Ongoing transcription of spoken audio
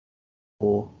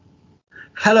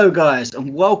Hello, guys,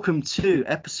 and welcome to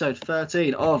episode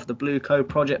 13 of the Blue Code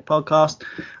Project podcast.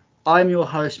 I'm your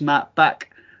host, Matt,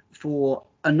 back for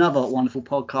another wonderful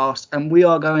podcast, and we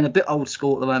are going a bit old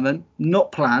school at the moment,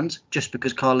 not planned, just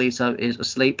because Carlito is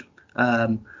asleep,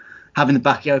 having the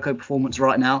Bakayoko performance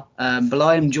right now. But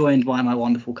I am joined by my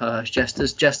wonderful co-host,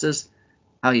 Jesters. Jesters,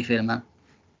 how are you feeling, man?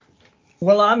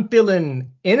 Well, I'm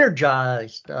feeling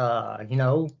energized.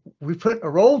 We put a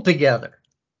role together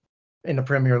in the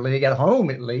Premier League at home,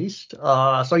 at least.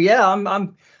 So yeah, I'm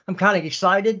kind of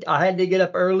excited. I had to get up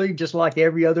early, just like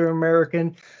every other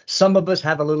American. Some of us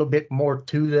have a little bit more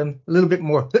to them, a little bit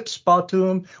more chutzpah to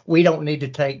them. We don't need to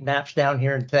take naps down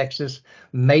here in Texas.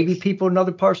 Maybe people in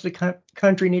other parts of the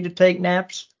country need to take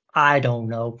naps. I don't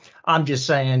know. I'm just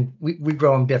saying we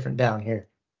grow them different down here.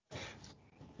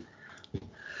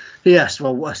 Yes,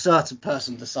 well, a certain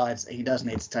person decides that he does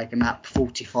need to take a nap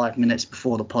 45 minutes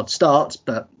before the pod starts,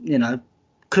 but,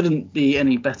 couldn't be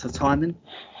any better timing.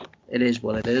 It is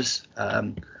what it is.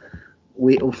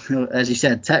 We, as you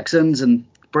said, Texans and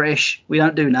British, we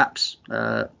don't do naps.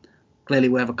 Clearly,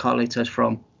 wherever Carlito's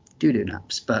from, do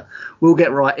naps, but we'll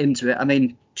get right into it. I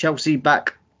mean, Chelsea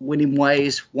back winning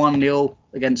ways, 1-0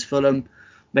 against Fulham.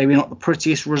 Maybe not the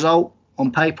prettiest result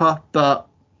on paper, but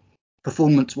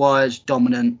performance-wise,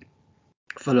 dominant.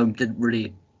 Fulham didn't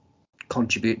really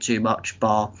contribute too much,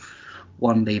 bar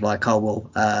one lead by Colwill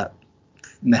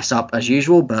mess up as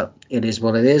usual, but it is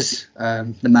what it is.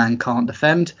 The man can't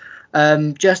defend.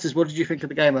 Justus, what did you think of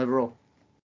the game overall?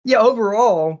 Yeah,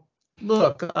 overall,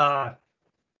 look,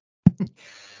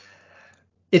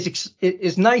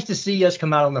 it's nice to see us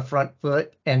come out on the front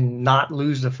foot and not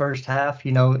lose the first half.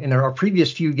 In our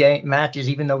previous few matches,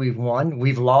 even though we've won,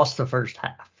 we've lost the first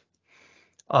half.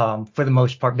 For the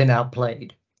most part, been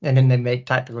outplayed. And then they make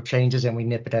tactical changes and we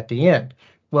nip it at the end.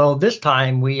 Well, this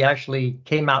time we actually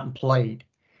came out and played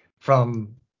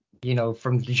from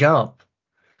the jump.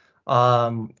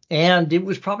 And it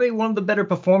was probably one of the better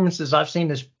performances I've seen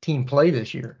this team play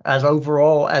this year as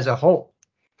overall as a whole.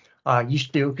 You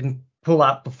still can pull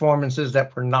out performances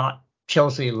that were not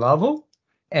Chelsea level,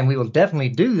 and we will definitely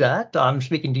do that. I'm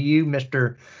speaking to you,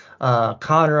 Mr.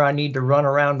 Connor. I need to run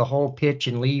around the whole pitch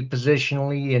and leave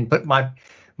positionally and put my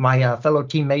fellow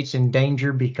teammates in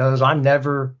danger because I'm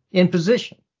never in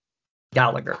position.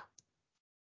 Gallagher.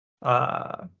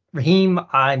 Raheem,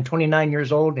 I'm 29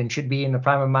 years old and should be in the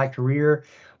prime of my career,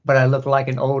 but I look like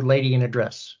an old lady in a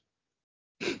dress.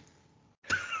 Some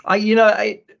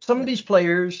of these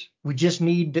players, we just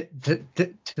need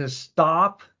to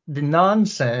stop the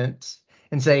nonsense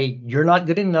and say, you're not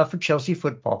good enough for Chelsea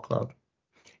Football Club.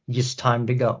 It's time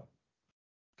to go.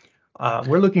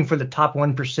 We're looking for the top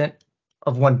 1%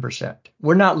 of 1%.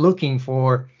 We're not looking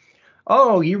for,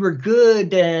 you were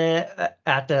good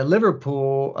at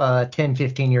Liverpool 10,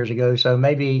 15 years ago. So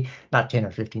maybe not 10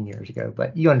 or 15 years ago,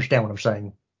 but you understand what I'm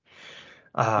saying.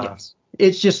 Yes.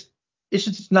 It's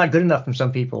just not good enough from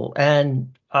some people.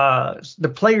 And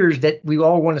the players that we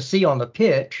all want to see on the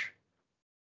pitch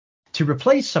to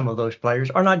replace some of those players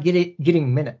are not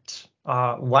getting minutes.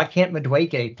 Why can't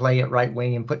Madueke play at right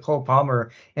wing and put Cole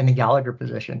Palmer in the Gallagher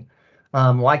position?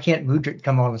 Why can't Mudryk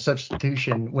come on a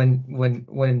substitution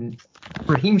when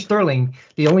Raheem Sterling,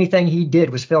 the only thing he did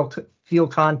was feel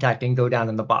contact and go down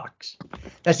in the box?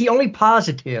 That's the only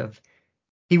positive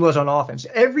he was on offense.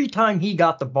 Every time he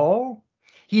got the ball,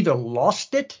 he either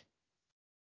lost it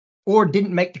or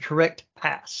didn't make the correct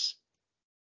pass.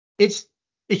 It's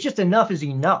just enough is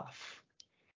enough.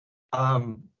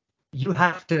 You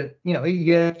have to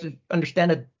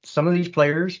understand that some of these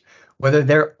players, whether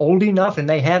they're old enough and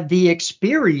they have the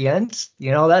experience,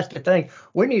 that's the thing.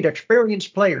 We need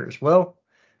experienced players. Well,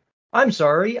 I'm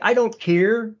sorry. I don't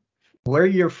care where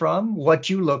you're from, what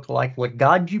you look like, what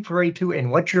God you pray to,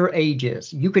 and what your age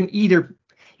is. You're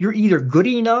either good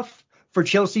enough for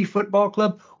Chelsea Football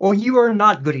Club or you are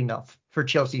not good enough for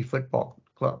Chelsea Football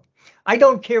Club. I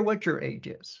don't care what your age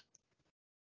is.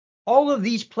 All of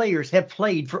these players have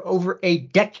played for over a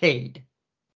decade.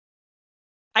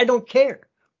 I don't care.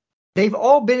 They've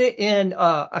all been in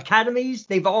academies.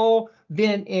 They've all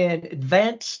been in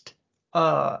advanced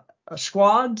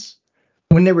squads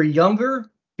when they were younger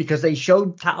because they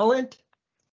showed talent.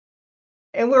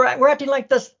 And we're acting like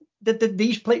this that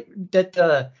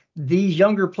these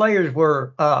younger players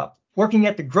were working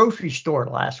at the grocery store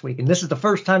last week, and this is the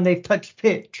first time they've touched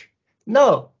pitch.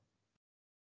 No.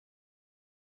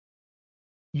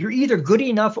 You're either good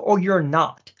enough or you're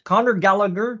not. Conor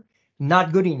Gallagher,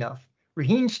 not good enough.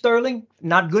 Raheem Sterling,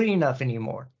 not good enough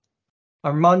anymore.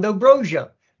 Armando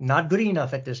Broja, not good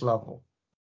enough at this level.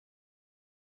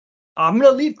 I'm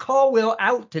going to leave Colwill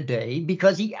out today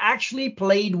because he actually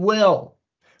played well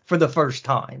for the first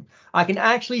time. I can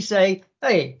actually say,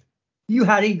 hey, you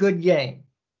had a good game,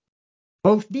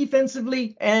 both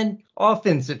defensively and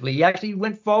offensively. He actually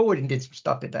went forward and did some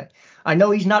stuff today. I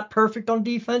know he's not perfect on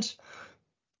defense,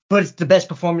 but it's the best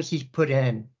performance he's put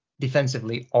in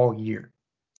defensively all year.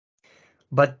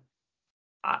 But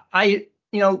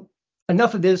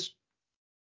enough of this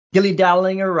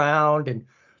dilly-dallying around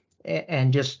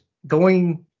and just not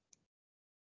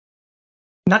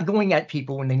going at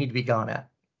people when they need to be gone at.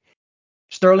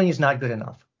 Sterling is not good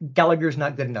enough. Gallagher's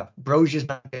not good enough. Brozier's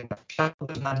not good enough.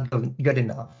 Shaw's not good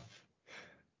enough.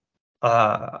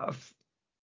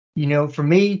 For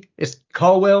me, it's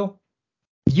Colwill.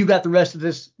 You got the rest of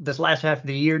this last half of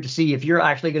the year to see if you're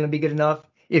actually going to be good enough.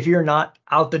 If you're not,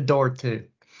 out the door too.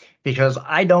 Because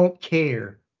I don't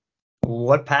care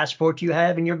what passport you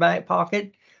have in your back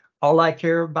pocket. All I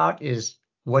care about is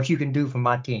what you can do for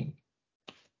my team.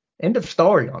 End of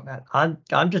story on that.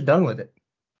 I'm just done with it.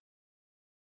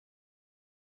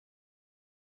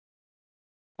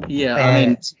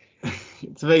 Yeah,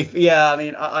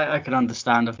 I can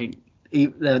understand. I think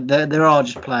there are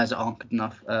just players that aren't good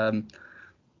enough.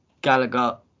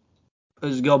 Gallagher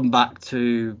has gone back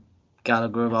to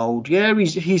Gallagher of old. Yeah,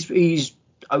 he's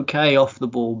okay off the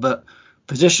ball, but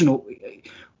positional.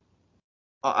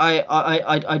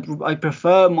 I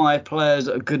prefer my players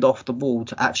that are good off the ball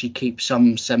to actually keep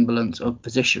some semblance of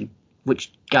position,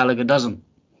 which Gallagher doesn't.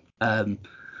 And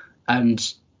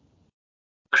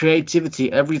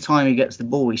creativity, every time he gets the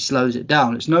ball, he slows it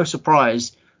down. It's no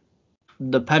surprise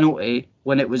the penalty,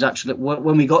 when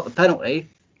we got the penalty,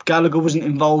 Gallagher wasn't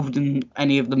involved in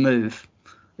any of the move.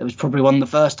 It was probably one of the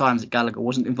first times that Gallagher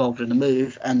wasn't involved in the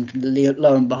move, and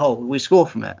lo and behold, we score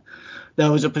from it.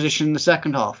 There was a position in the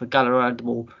second half where Gallagher had the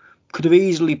ball, could have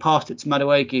easily passed it to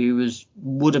Madueke, who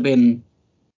would have been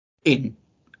in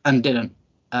and didn't.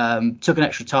 Took an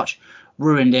extra touch,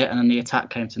 ruined it, and then the attack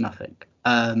came to nothing.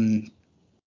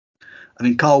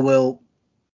 Colwill,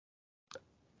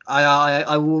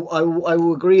 I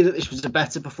will agree that this was a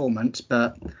better performance,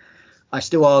 but I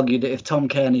still argue that if Tom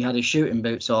Cairney had his shooting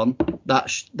boots on, that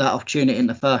opportunity in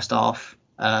the first half,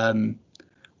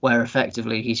 where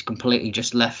effectively he's completely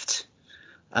just left,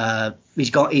 he's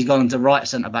gone into right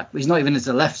centre back. He's not even into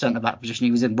the left centre back position.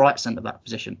 He was in right centre back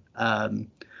position, and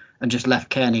just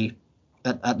left Cairney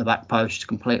at the back post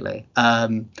completely.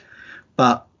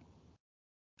 But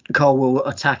Colwill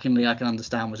attackingly, I can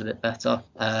understand, was a bit better.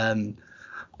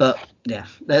 But yeah,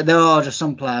 there are just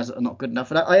some players that are not good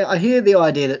enough. And I hear the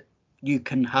idea that you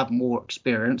can have more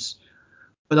experience,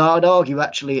 but I'd argue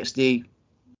actually it's the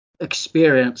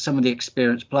experience, some of the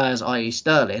experienced players, i.e.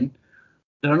 Sterling,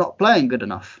 that are not playing good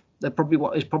enough. He's probably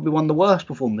one of the worst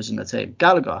performers in the team.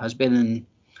 Gallagher has been in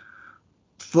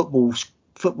football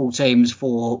teams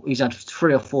he's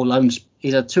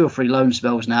had 2 or 3 loan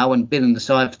spells now and been in the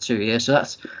side for 2 years. So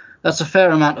that's a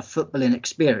fair amount of footballing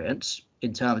experience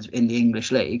in terms of in the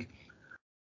English league,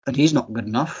 and he's not good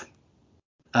enough.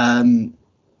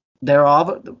 There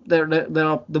are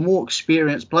the more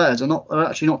experienced players are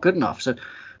actually not good enough. So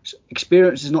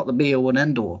experience is not the be all and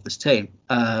end all of this team.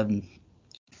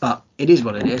 But it is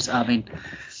what it is. I mean,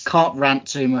 can't rant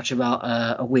too much about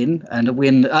a win, and a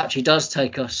win that actually does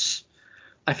take us.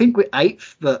 I think we're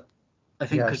 8th, but I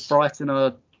think because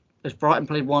Brighton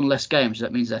played 1 less game, so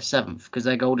that means they're 7th because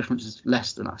their goal difference is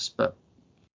less than us. But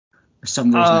for some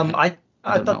reason, I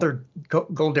thought their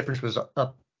goal difference was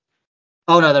up.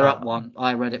 Oh no, they're up 1.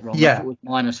 I read it wrong. Yeah. I thought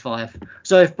it was -5.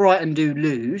 So if Brighton do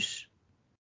lose,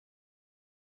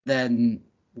 then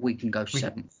we can go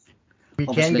 7th. We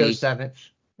can go 7th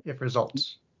if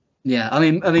results. Yeah, I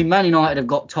mean, Man United have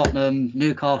got Tottenham,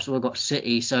 Newcastle have got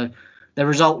City, so the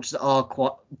results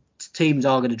that teams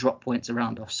are going to drop points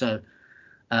around us. So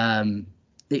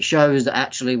it shows that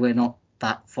actually we're not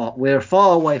that far. We're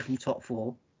far away from top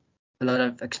 4, but I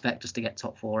don't expect us to get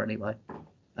top 4 anyway.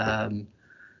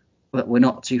 But we're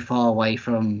not too far away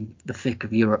from the thick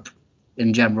of Europe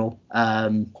in general.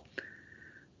 And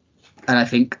I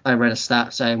think I read a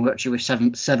stat saying we're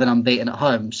 7 unbeaten at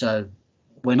home, so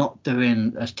we're not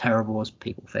doing as terrible as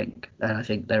people think. And I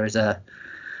think there is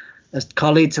as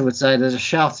Carlito would say, there's a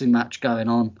shouting match going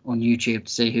on YouTube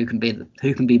to see who can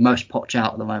be most Poch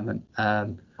out at the moment.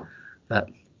 But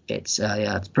it's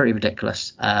pretty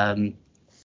ridiculous.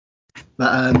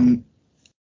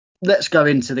 Let's go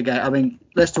into the game. I mean,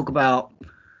 let's talk about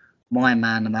my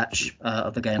man of the match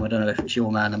of the game. I don't know if it's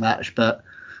your man of the match, but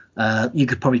you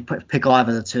could probably pick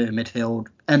either of the two in midfield.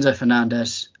 Enzo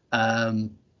Fernandez.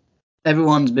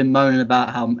 Everyone's been moaning about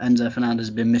how Enzo Fernandez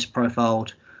has been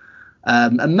misprofiled.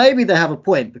 And maybe they have a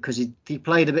point because he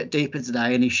played a bit deeper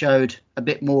today and he showed a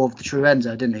bit more of the true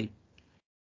Enzo, didn't he?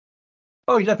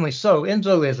 Oh, definitely so.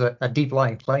 Enzo is a deep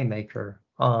lying playmaker.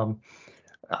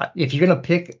 If you're going to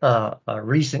pick a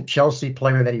recent Chelsea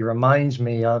player that he reminds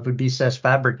me of, would be Cesc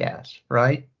Fabregas,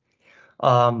 right?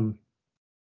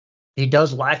 He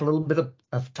does lack a little bit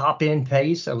of top end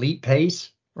pace, elite pace,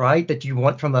 right? That you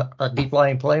want from a deep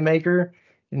lying playmaker,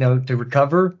 to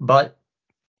recover. But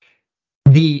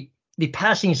the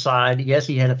passing side, yes,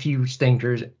 he had a few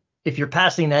stinkers. If you're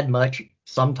passing that much,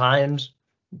 sometimes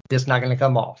it's not going to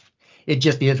come off. It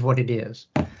just is what it is.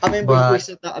 I mean, we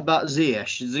said that about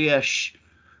Ziyech. Ziyech,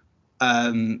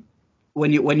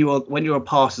 when you're a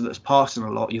passer that's passing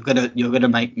a lot, you're gonna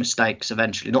make mistakes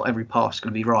eventually. Not every pass is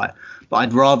gonna be right, but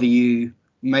I'd rather you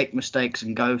make mistakes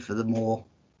and go for the more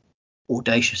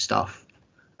audacious stuff.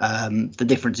 The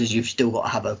difference is you've still got to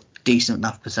have a decent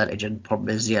enough percentage, and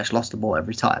probably Ziyech lost the ball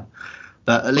every time.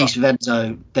 But at least with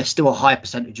Enzo, there's still a high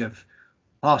percentage of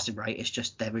passing rate. It's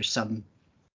just there is some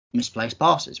misplaced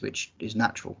passes, which is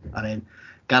natural. I mean,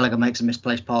 Gallagher makes a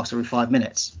misplaced pass every 5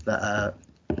 minutes, but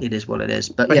it is what it is.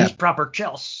 But yeah, he's proper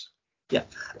Chelsea. Yeah,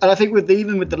 and I think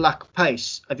even with the lack of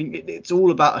pace, I think it's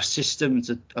all about a system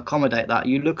to accommodate that.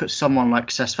 You look at someone like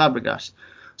Cesc Fabregas.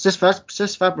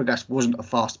 Cesc Fabregas wasn't a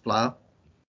fast player.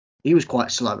 He was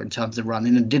quite slow in terms of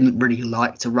running and didn't really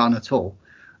like to run at all.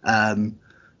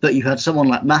 But you had someone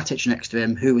like Matic next to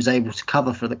him who was able to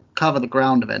cover the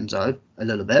ground of Enzo a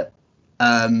little bit,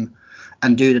 and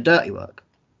do the dirty work,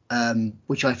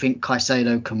 which I think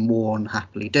Caicedo can more than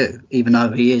happily do, even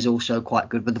though he is also quite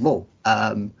good with the ball.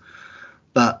 And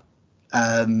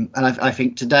I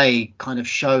think today kind of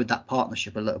showed that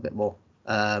partnership a little bit more.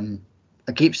 I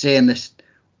keep seeing this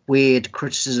weird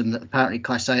criticism that apparently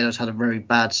Caicedo's had a very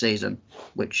bad season,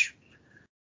 which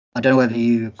I don't know whether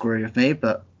you agree with me,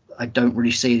 but I don't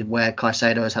really see where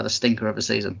Caicedo has had a stinker of a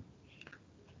season.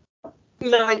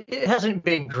 No, it hasn't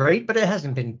been great, but it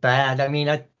hasn't been bad. I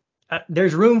mean,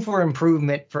 there's room for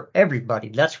improvement for everybody.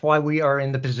 That's why we are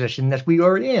in the position that we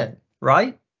are in,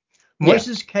 right? Yeah.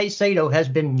 Moises Caicedo has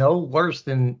been no worse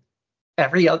than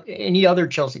any other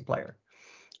Chelsea player.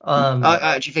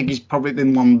 I actually think he's probably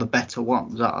been one of the better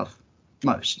ones out of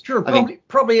most. Sure,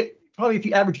 probably if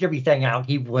you averaged everything out,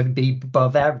 he would be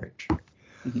above average.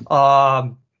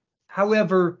 Mm-hmm.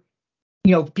 However,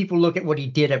 people look at what he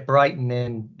did at Brighton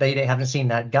and they haven't seen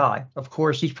that guy. Of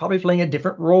course, he's probably playing a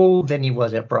different role than he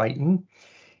was at Brighton.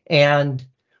 And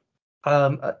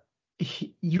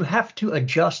you have to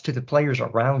adjust to the players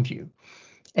around you.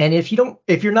 And if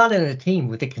you're not in a team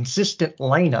with a consistent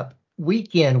lineup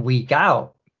week in, week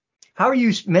out, how are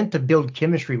you meant to build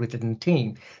chemistry within the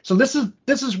team? So this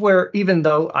is where, even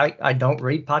though I don't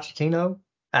rate Pochettino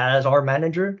as our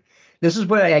manager, this is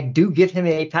where I do give him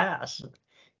a pass.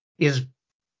 Is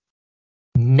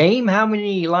name how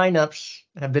many lineups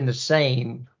have been the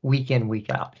same week in,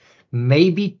 week out.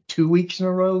 Maybe 2 weeks in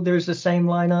a row there's the same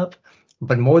lineup,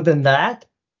 but more than that,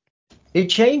 it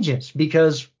changes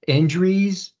because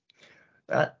injuries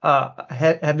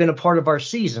have been a part of our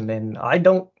season. And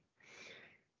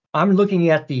I'm looking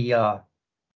at the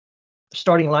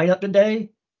starting lineup today,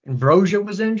 and Broja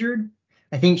was injured.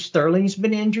 I think Sterling's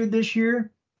been injured this year.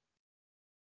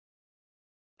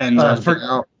 Enzo's been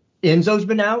out. Enzo's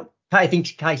been out. I think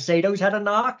Caicedo's had a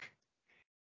knock.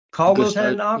 Colwill's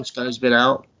had a knock. Gusto's been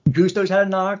out. Gusto's had a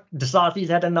knock. Disati's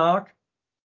had a knock.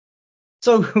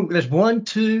 So there's 1,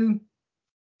 2,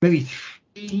 maybe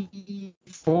 3,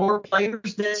 4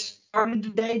 players that started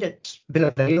today that's been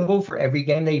available for every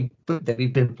game that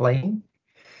we've been playing.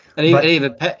 And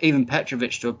even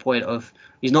Petrovic, to a point of,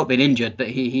 he's not been injured, but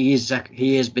he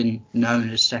has been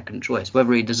known as second choice.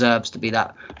 Whether he deserves to be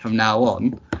that from now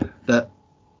on, but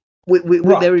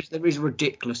there is a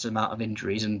ridiculous amount of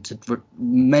injuries and to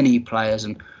many players.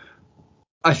 And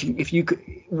I think if you could,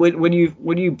 when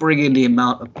you bring in the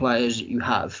amount of players that you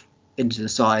have into the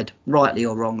side, rightly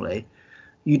or wrongly,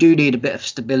 you do need a bit of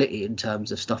stability in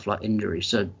terms of stuff like injury.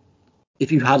 So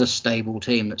if you had a stable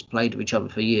team that's played with each other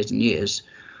for years and years,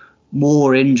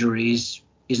 more injuries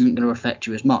isn't going to affect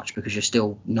you as much because you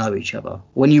still know each other.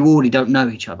 When you already don't know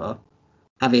each other,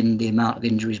 having the amount of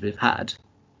injuries we've had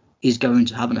is going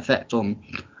to have an effect on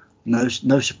no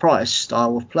surprise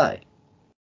style of play.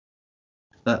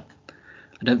 But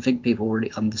I don't think people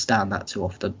really understand that too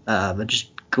often. They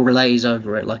just glaze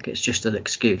over it like it's just an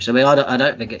excuse. I mean, I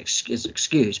don't think it's an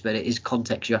excuse, but it is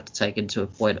context you have to take into a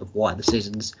point of why the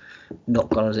season's not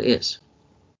gone as it is.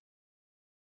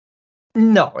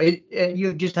 No,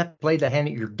 you just have to play the hand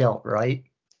that you're dealt, right?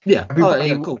 Yeah,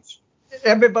 of course.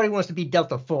 Everybody wants to be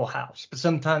dealt a full house, but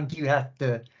sometimes you have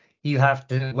to you have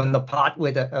to win the pot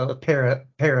with a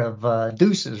pair of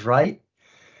deuces, right?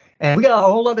 And we got a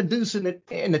whole lot of deuce in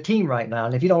the team right now.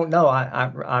 And if you don't know,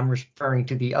 I'm referring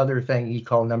to the other thing he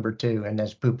called number two, and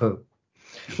that's poo poo.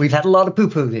 We've had a lot of poo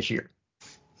poo this year,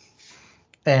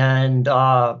 and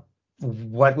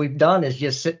what we've done is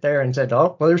just sit there and said,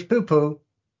 oh, well, there's poo poo.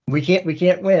 We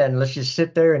can't win. Let's just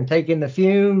sit there and take in the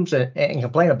fumes and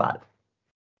complain about it.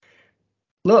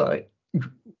 Look,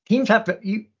 teams have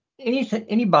to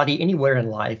anybody anywhere in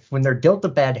life, when they're dealt a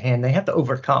bad hand, they have to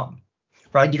overcome.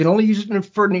 Right? You can only use it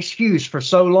for an excuse for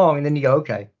so long, and then you go,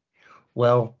 okay,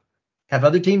 well, have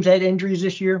other teams had injuries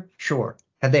this year? Sure.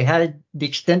 Have they had the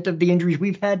extent of the injuries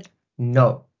we've had?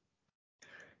 No.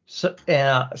 So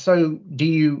do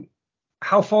you?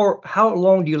 How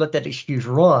long do you let that excuse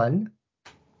run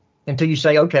until you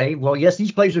say, okay, well, yes,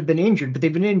 these players have been injured, but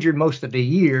they've been injured most of the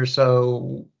year,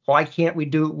 so why can't we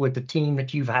do it with the team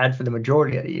that you've had for the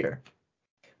majority of the year?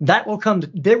 That will come.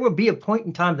 There will be a point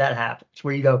in time that happens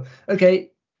where you go, okay,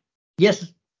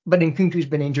 yes, but Nkunku's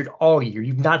been injured all year.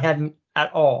 You've not had him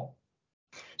at all.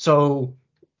 So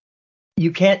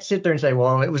you can't sit there and say,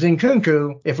 well, it was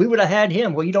Nkunku. If we would have had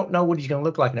him, well, you don't know what he's going to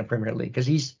look like in the Premier League because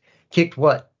he's kicked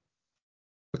what?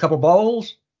 A couple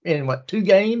balls in what, 2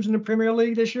 games in the Premier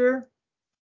League this year?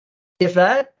 If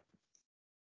that.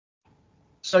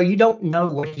 So you don't know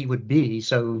what he would be.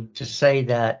 So to say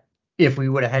that if we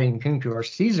would have had Nkunku, our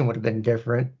season would have been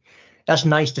different, that's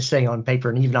nice to say on paper,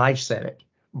 and even I've said it.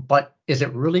 But is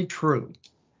it really true?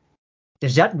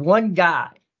 Is that one guy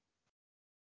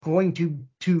going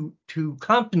to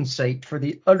compensate for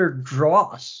the utter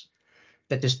dross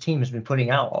that this team has been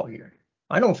putting out all year?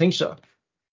 I don't think so.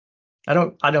 I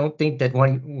don't think that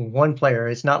one player.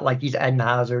 It's not like he's Eden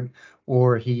Hazard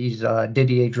or he's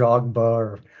Didier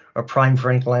Drogba or prime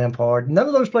Frank Lampard. None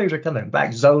of those players are coming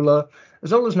back.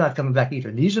 Zola's not coming back either.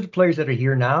 These are the players that are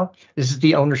here now. This is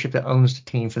the ownership that owns the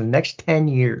team for the next 10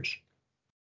 years.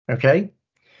 Okay?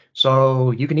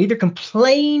 So you can either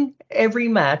complain every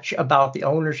match about the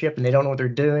ownership and they don't know what they're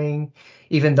doing,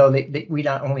 even though we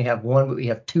not only have one, but we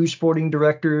have 2 sporting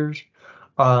directors.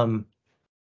 It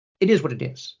is what it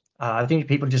is. I think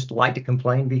people just like to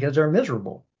complain because they're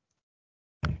miserable.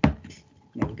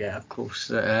 Yeah, of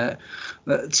course.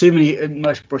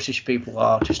 Most British people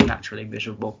are just naturally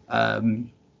miserable. I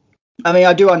mean,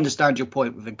 I do understand your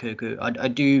point with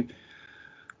Nkunku.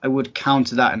 I would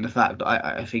counter that in the fact that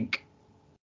I think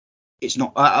it's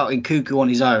not. Nkunku on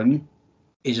his own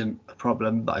isn't a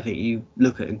problem, but I think you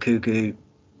look at Nkunku,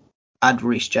 add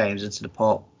Reece James into the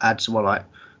pot, add someone like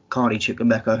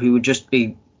Carlito, who would just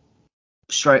be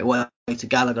straight away to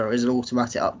Gallagher as an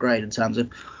automatic upgrade in terms of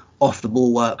off the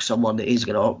ball work, someone that is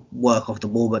going to work off the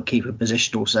ball but keep a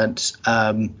positional sense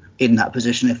in that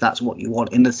position if that's what you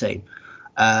want in the team.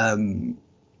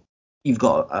 You've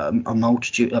got a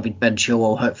multitude. I mean, Ben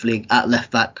Chilwell hopefully at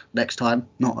left back next time,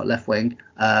 not at left wing.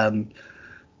 I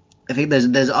think there's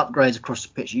upgrades across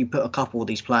the pitch. You put a couple of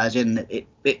these players in,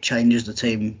 it changes the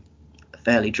team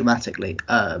fairly dramatically.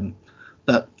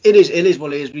 But it is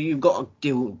what it is. You've got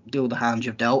to deal the hands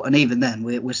you've dealt, and even then,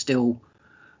 we're still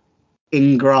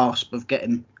in grasp of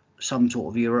getting some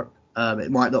sort of Europe.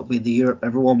 It might not be the Europe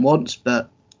everyone wants, but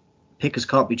pickers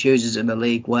can't be choosers in a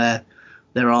league where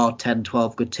there are 10,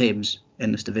 12 good teams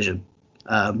in this division,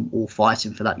 all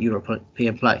fighting for that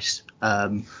European place.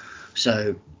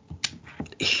 So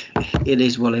it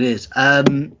is what it is.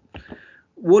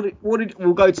 We'll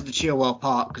go to the Chilwell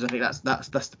part because I think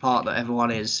that's the part that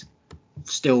everyone is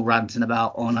still ranting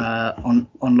about on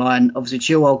online. Obviously,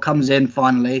 Chilwell comes in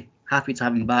finally. Happy to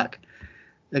have him back.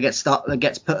 That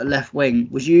gets put at left wing.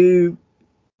 Was you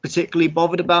particularly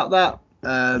bothered about that?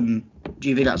 Do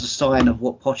you think that's a sign of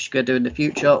what Poch is going to do in the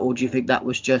future, or do you think that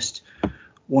was just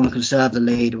want to conserve the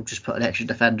lead or just put an extra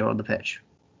defender on the pitch?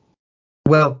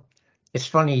 Well, it's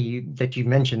funny that you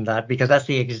mentioned that because that's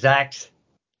the exact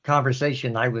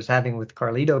conversation I was having with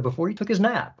Carlito before he took his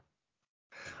nap.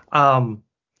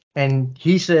 And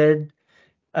he said,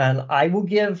 and I will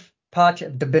give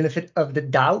Poch the benefit of the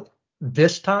doubt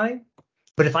this time,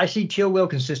 but if I see Chilwell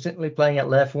consistently playing at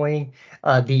left wing,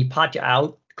 the Poch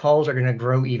out calls are going to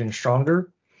grow even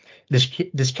stronger.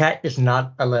 This cat is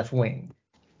not a left wing.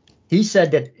 He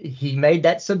said that he made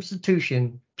that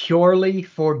substitution purely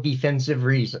for defensive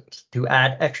reasons, to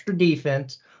add extra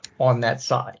defense on that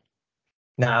side.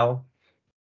 Now,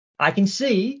 I can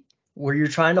see where you're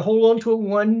trying to hold on to a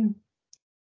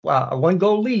one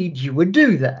goal lead, you would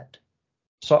do that.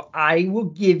 So I will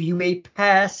give you a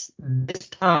pass this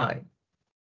time.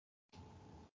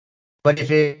 But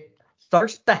if it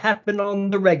starts to happen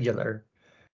on the regular,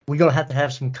 we're going to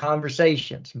have some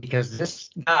conversations, because this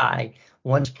guy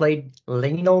once played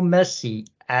Lionel Messi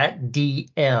at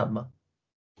DM. I'm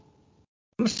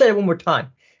going to say it one more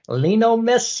time. Lionel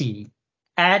Messi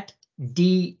at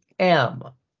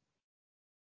DM.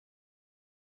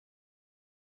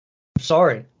 I'm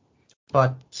sorry,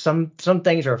 but some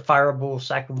things are fireable,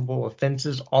 sackable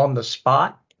offenses on the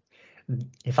spot.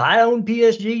 If I owned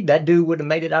PSG, that dude would have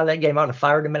made it out of that game. I would have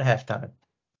fired him at halftime.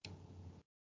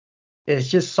 It's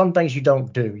just some things you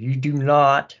don't do. You do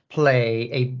not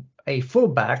play a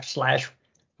fullback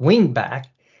 / wingback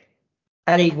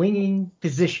at a winging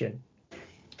position,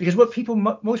 because what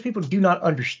most people do not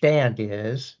understand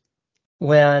is,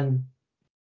 when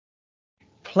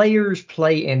players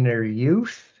play in their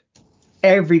youth,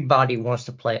 everybody wants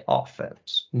to play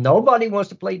offense. Nobody wants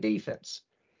to play defense.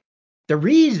 The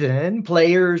reason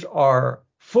players are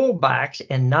fullbacks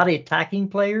and not attacking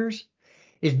players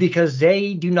is because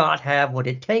they do not have what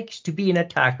it takes to be an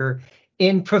attacker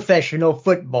in professional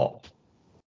football.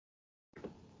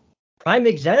 Prime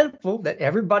example that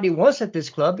everybody wants at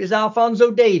this club is Alphonso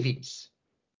Davies.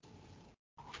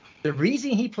 The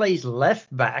reason he plays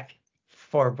left back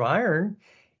for Bayern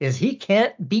is he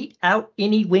can't beat out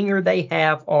any winger they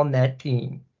have on that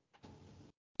team.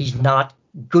 He's not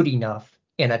good enough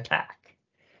in attack.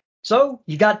 So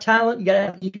you got talent,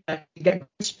 you got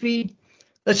speed.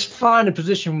 Let's find a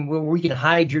position where we can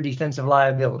hide your defensive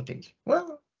liabilities.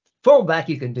 Well, fullback,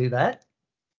 you can do that,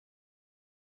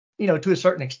 to a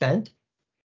certain extent.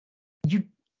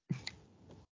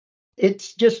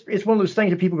 It's one of those things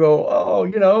that people go,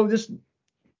 oh,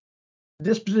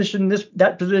 this position,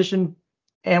 that position,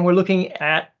 and we're looking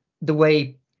at the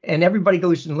way, and everybody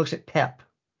goes and looks at Pep.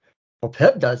 Well,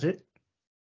 Pep does it.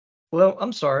 Well,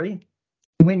 I'm sorry.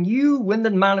 When you win the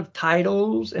amount of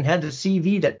titles and have the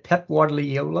CV that Pep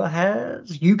Guardiola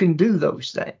has, you can do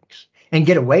those things and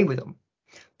get away with them.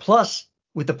 Plus,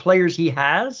 with the players he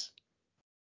has,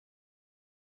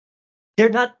 they're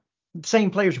not the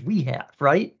same players we have,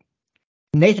 right?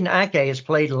 Nathan Ake has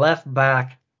played left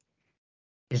back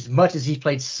as much as he's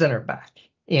played center back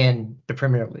in the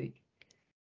Premier League.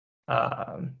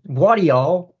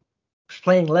 Guardiola was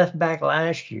playing left back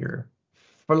last year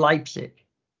for Leipzig.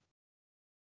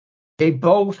 They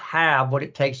both have what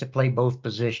it takes to play both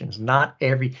positions.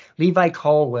 Levi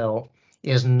Colwill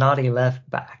is not a left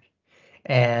back,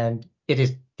 and it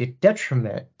is a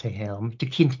detriment to him to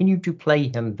continue to play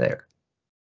him there,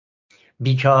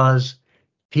 because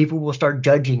people will start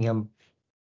judging him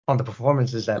on the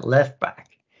performances at left back,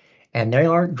 and they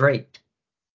aren't great.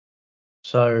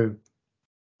 So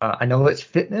I know it's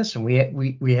fitness, and we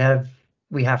have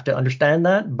to understand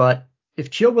that. But if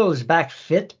Chilwell is back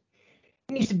fit,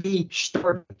 he needs to be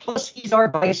starting. Plus, he's our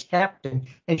vice captain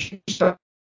and should start,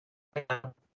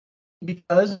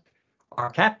 because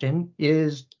our captain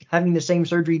is having the same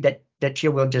surgery that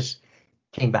Chilwell just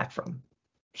came back from.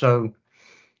 So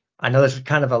I know this is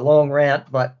kind of a long rant,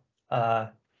 but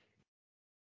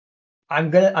I'm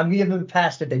giving him a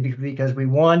pass today because we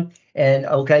won, and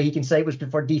okay, he can say it was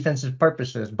for defensive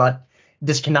purposes, but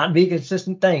this cannot be a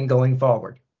consistent thing going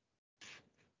forward.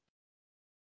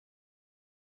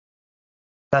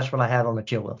 That's what I have on the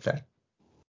Chilwell thing.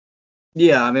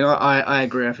 Yeah, I mean, I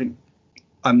agree. I think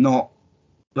I'm not,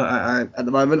 but at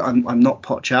the moment I'm not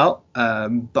Poch out.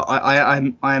 But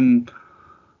I'm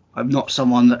not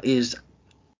someone that is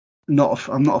not.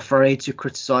 I'm not afraid to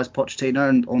criticise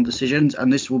Pochettino on decisions,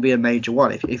 and this will be a major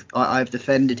one. If I've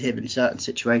defended him in certain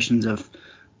situations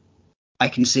I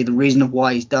can see the reason of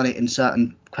why he's done it in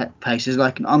certain places.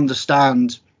 I can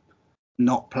understand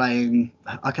not playing.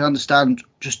 I can understand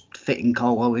just fitting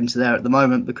Colwill into there at the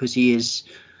moment, because he is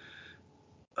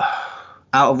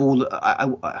out of all.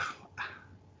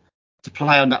 To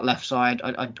play on that left side,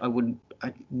 I wouldn't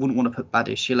want to put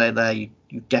Badiashile there. You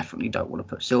definitely don't want to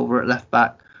put Silva at left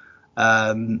back.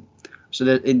 So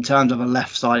that in terms of a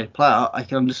left-sided player, I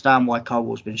can understand why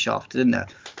Colwill's been shafted in there.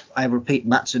 I repeat,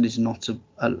 Maatsen is not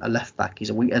a left back. He's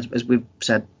a wing, as we've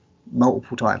said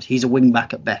multiple times. He's a wing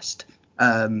back at best.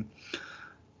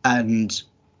 And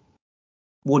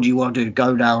what do you want to do?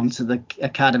 Go down to the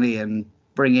academy and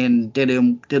bring in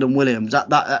Dylan Williams?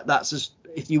 That's just,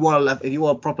 if you want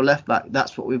a proper left back,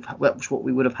 that's what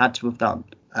we would have had to have done.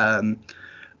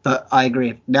 But I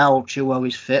agree. Now Chilwell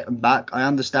is fit and back. I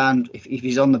understand if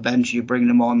he's on the bench, you're bringing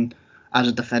him on as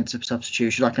a defensive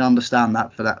substitution. I can understand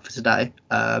that for today.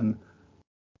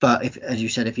 But if, as you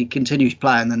said, if he continues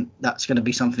playing, then that's going to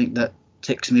be something that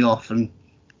ticks me off. And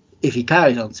if he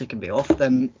carries on ticking me off,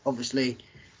 then obviously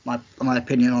my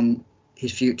opinion on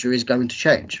his future is going to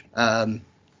change.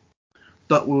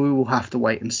 But we will have to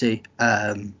wait and see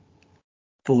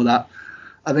for that.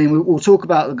 I mean, we'll talk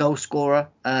about the goal scorer,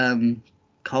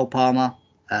 Cole Palmer.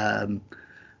 I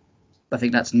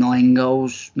think that's 9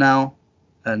 goals now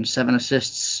and 7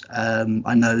 assists.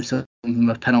 I know some of them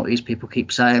are penalties, people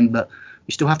keep saying, but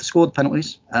you still have to score the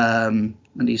penalties. And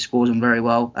he scores them very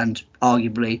well. And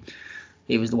arguably,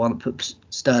 he was the one that put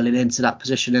Sterling into that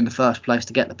position in the first place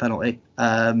to get the penalty.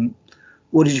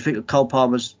 What did you think of Cole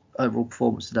Palmer's overall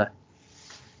performance today?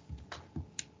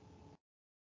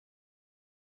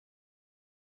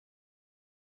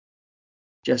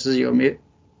 Jess, are you on mute?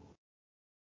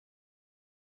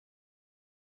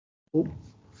 Oh.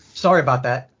 Sorry about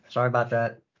that. Has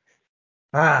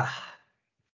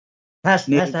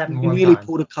to happen You one nearly time.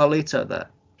 pulled a Carlito there.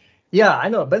 Yeah, I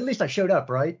know, but at least I showed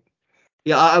up, right?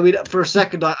 Yeah, I mean, for a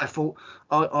second, I thought,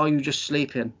 are you just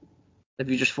sleeping? Have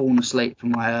you just fallen asleep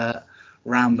from my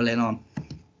rambling on?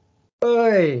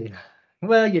 Hey,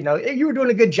 well, you were doing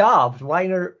a good job. Why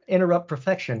interrupt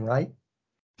perfection, right?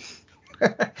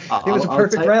 It was a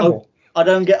perfect ramble. I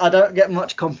don't get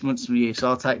much compliments from you, so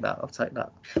I'll take that. I'll take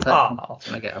compliments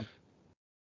when I get them.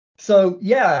 So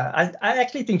yeah, I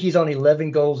actually think he's on 11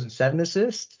 goals and 7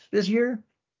 assists this year.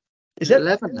 Is it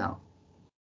 11 now?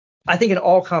 I think in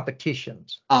all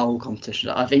competitions. All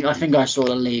competitions. I think I saw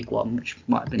the league one, which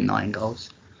might have been 9 goals.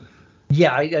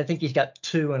 Yeah, I think he's got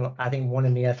 2, and I think 1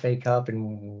 in the FA Cup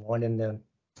and 1 in the.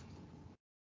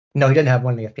 No, he doesn't have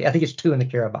 1 in the FA. I think it's 2 in the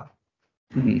Carabao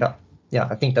Cup. Yeah,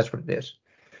 I think that's what it is.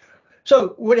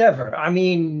 So whatever. I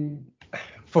mean,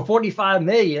 for 45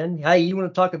 million, hey, you want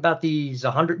to talk about these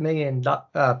 100 million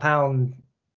pound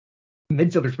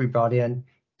midfielders we brought in?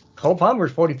 Cole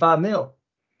Palmer's 45 mil.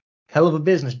 Hell of a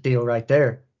business deal right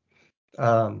there.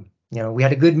 We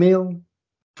had a good meal.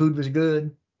 Food was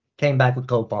good. Came back with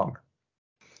Cole Palmer.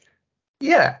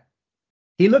 Yeah.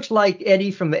 He looks like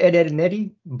Eddie from Ed, Ed, and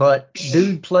Eddie, but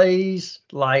dude plays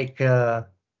like, I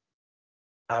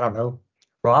don't know,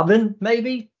 Robin,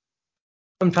 maybe?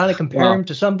 I'm trying to compare him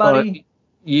to somebody.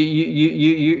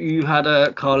 You had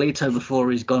a Carlito before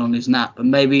he's gone on his nap,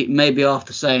 and maybe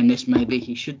after saying this, maybe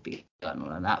he should be going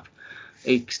on a nap.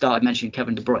 He started mentioning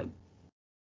Kevin De Bruyne,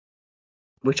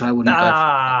 which I wouldn't go for.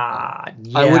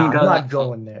 Yeah, I wouldn't go I'm not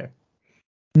going there.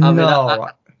 I No.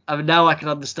 mean, now I can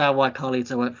understand why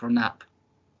Carlito went for a nap.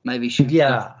 Maybe he should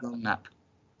go for a long nap.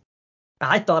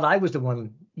 I thought I was the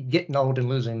one getting old and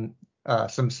losing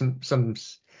some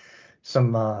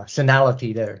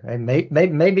senility there. And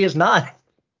maybe it's not.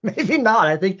 Maybe not.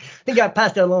 I think I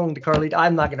passed that along to Carlito.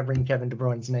 I'm not going to bring Kevin De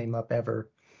Bruyne's name up ever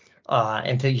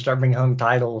until you start bringing home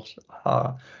titles.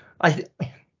 I'll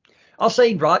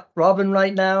say Robin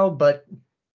right now, but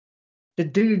the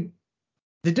dude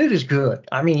is good.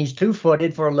 I mean, he's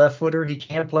 2-footed for a left footer. He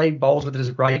can play balls with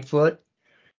his right foot,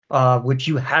 which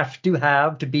you have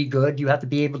to be good. You have to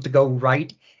be able to go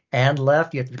right and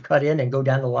left. You have to cut in and go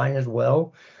down the line as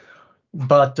well.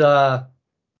 But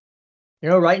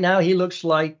right now he looks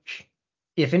like,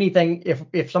 if anything,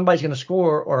 if somebody's going to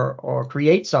score or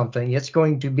create something, it's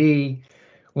going to be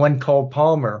one Cole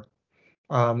Palmer.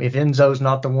 If Enzo's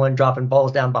not the one dropping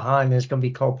balls down behind, then it's going to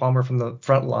be Cole Palmer from the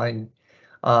front line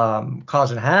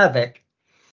causing havoc,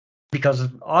 because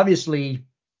obviously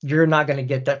you're not going to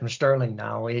get that from Sterling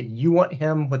now. You want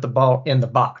him with the ball in the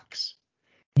box.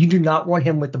 You do not want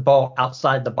him with the ball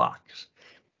outside the box,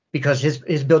 because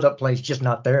his build-up play is just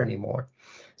not there anymore.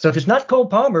 So if it's not Cole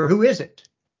Palmer, who is it?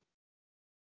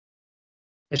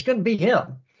 It's going to be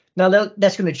him. Now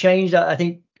that's going to change. I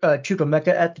think Chukwuemeka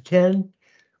at the 10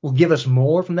 will give us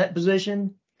more from that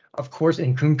position. Of course,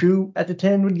 Nkunku at the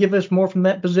 10 would give us more from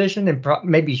that position and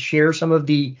maybe share some of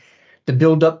the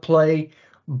build-up play.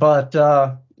 But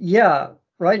yeah,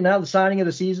 right now the signing of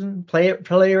the season,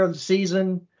 player of the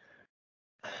season,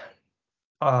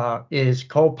 is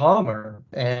Cole Palmer,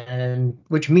 and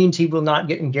which means he will not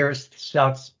get in Gareth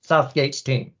Southgate's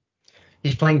team.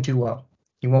 He's playing too well.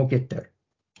 He won't get there.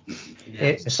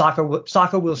 Yes. Saka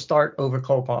will start over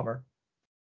Cole Palmer.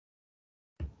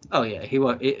 Oh yeah, he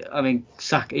won't. I mean,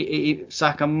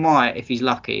 Saka might, if he's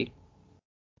lucky,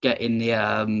 get in the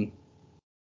on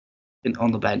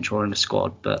the bench or in the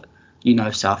squad. But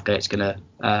Southgate's gonna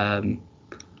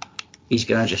he's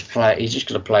gonna just play. He's just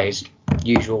gonna play his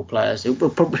usual players. He'll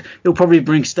probably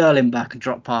bring Sterling back and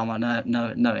drop Palmer.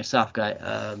 No, it's Southgate.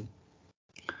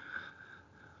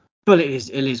 But it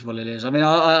is what it is. I mean,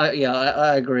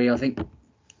 I agree. I think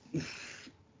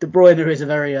De Bruyne is a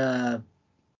very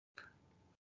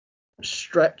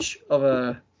stretch of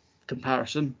a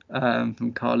comparison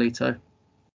from Carlito,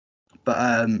 but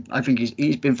I think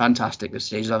he's been fantastic this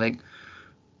season. I think,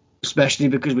 especially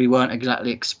because we weren't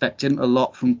exactly expecting a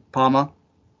lot from Palmer.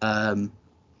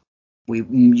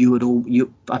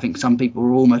 I think some people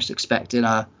were almost expecting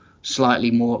a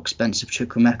slightly more expensive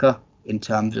Chukwuemeka in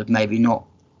terms of maybe not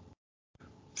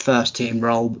first team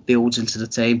role, but builds into the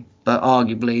team. But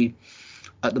arguably,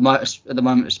 at the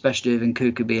moment, especially with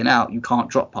Nkuku being out, you can't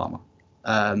drop Palmer.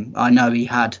 I know he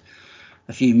had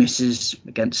a few misses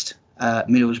against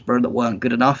Middlesbrough that weren't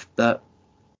good enough, but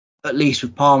at least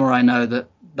with Palmer, I know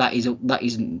that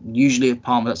isn't usually a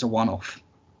Palmer. That's a one-off,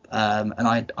 and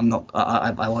I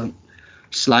won't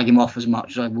slag him off as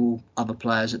much as I will other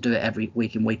players that do it every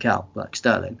week in, week out, like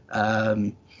Sterling.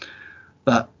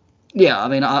 But yeah, I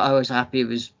mean, I was happy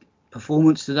with his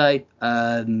performance today.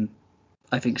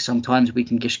 I think sometimes we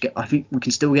can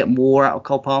still get more out of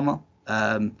Cole Palmer,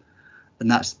 and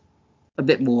that's a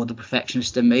bit more the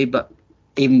perfectionist in me. But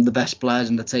even the best players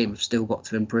in the team have still got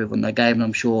to improve on their game, and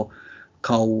I'm sure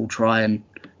Cole will try and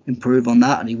improve on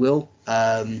that, and he will.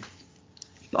 But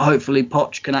hopefully,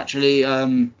 Poch can actually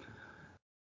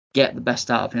get the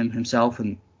best out of himself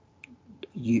and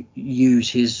use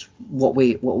his what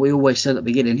we always said at the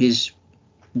beginning, his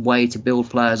way to build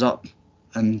players up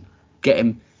and get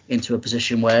him into a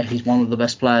position where he's one of the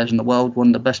best players in the world, one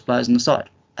of the best players in the side.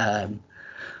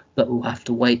 But we'll have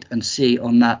to wait and see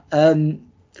on that.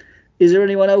 Is there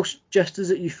anyone else, Jesters,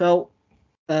 that you felt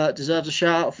deserves a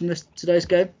shout out from today's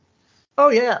game? Oh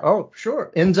yeah,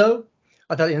 sure. Enzo,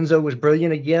 I thought Enzo was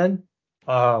brilliant again.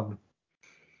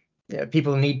 Yeah,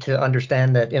 people need to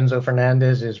understand that Enzo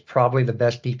Fernandez is probably the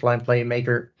best deep line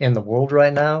playmaker in the world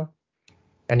right now,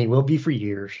 and he will be for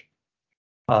years.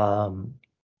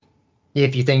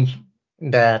 If you think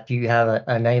that you have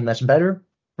a name that's better,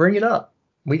 bring it up.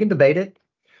 We can debate it.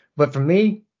 But for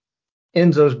me,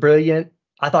 Enzo's brilliant.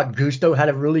 I thought Gusto had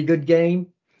a really good game.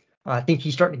 I think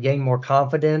he's starting to gain more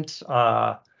confidence.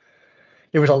 There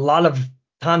was a lot of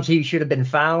times he should have been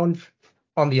found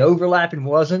on the overlap and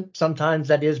wasn't. Sometimes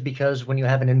that is because when you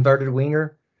have an inverted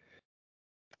winger,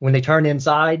 when they turn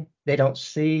inside, they don't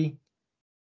see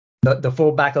the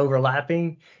fullback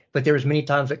overlapping. But there was many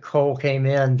times that Cole came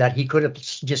in that he could have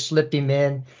just slipped him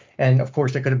in. And of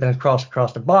course, there could have been a cross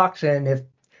across the box. And if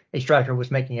a striker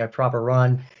was making a proper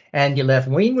run and your left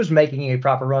wing was making a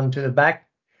proper run to the back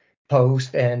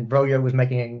post and Broja was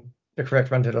making the correct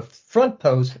run to the front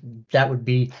post, that would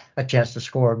be a chance to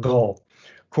score a goal.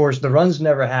 Of course, the runs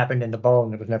never happened and the ball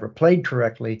was never played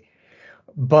correctly.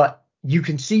 But you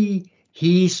can see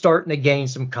he's starting to gain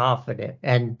some confidence.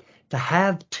 And to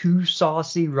have two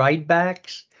saucy right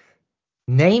backs,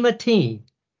 name a team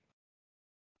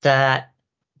that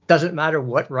doesn't matter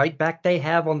what right back they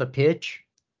have on the pitch,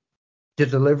 the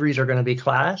deliveries are going to be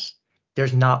class.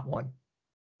 There's not one.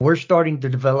 We're starting to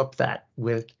develop that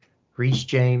with Reece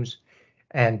James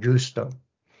and Gusto.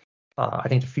 I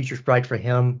think the future's bright for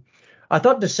him. I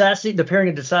thought the pairing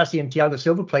of Disasi and Thiago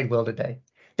Silva played well today.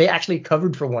 They actually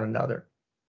covered for one another.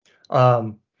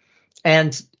 And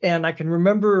I can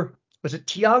remember, was it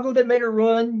Thiago that made a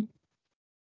run?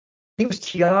 I think it was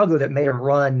Thiago that made a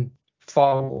run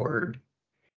forward.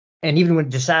 And even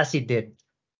when Disasi did,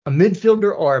 a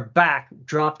midfielder or a back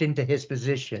dropped into his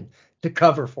position to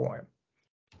cover for him.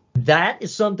 That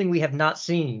is something we have not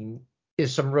seen,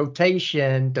 is some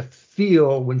rotation to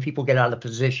feel when people get out of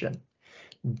position.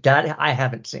 That I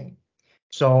haven't seen.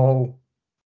 So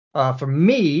for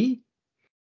me,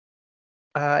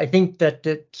 I think that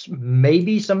it's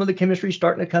maybe some of the chemistry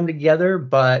starting to come together,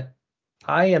 but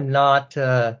I am not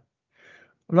I'm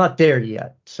not there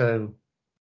yet. So,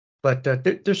 but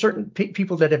there's certain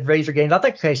people that have raised their games. I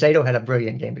think Caicedo had a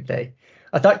brilliant game today.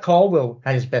 I thought Colwill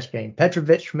had his best game.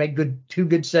 Petrovic made two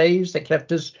good saves that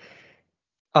kept us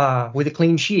with a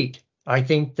clean sheet. I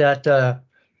think that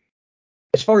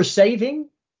as far as saving,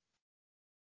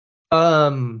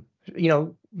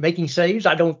 making saves,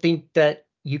 I don't think that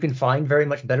you can find very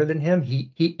much better than him.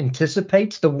 He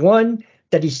anticipates. The one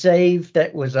that he saved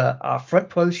that was a front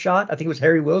post shot, I think it was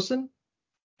Harry Wilson,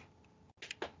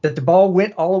 that the ball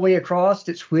went all the way across.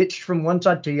 It switched from one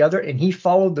side to the other, and he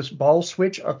followed this ball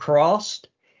switch across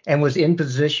and was in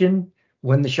position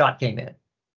when the shot came in.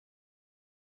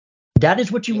 That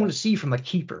is what you want to see from a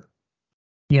keeper.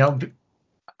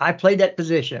 I played that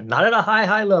position, not at a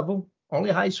high level,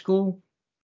 only high school,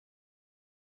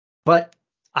 but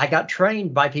I got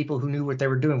trained by people who knew what they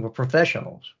were doing, were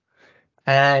professionals,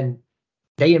 and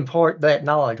they impart that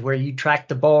knowledge where you track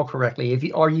the ball correctly. If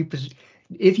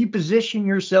you position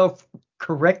yourself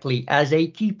correctly as a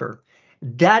keeper,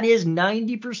 that is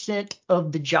 90%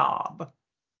 of the job,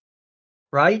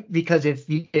 right? Because if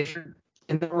you're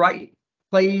in the right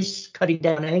place, cutting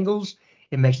down angles,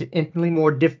 it makes it infinitely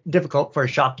more difficult for a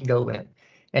shot to go in.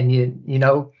 And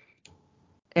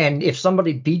And if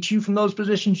somebody beats you from those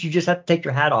positions, you just have to take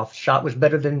your hat off. Shot was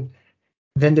better than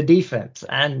the defense,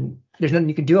 and there's nothing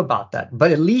you can do about that.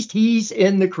 But at least he's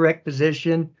in the correct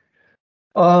position.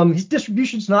 His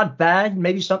distribution's not bad,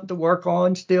 maybe something to work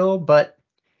on still, but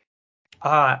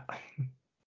I'm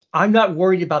not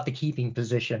worried about the keeping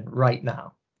position right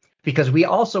now because we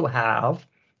also have,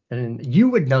 and you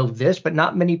would know this, but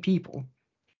not many people.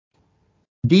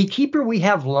 The keeper we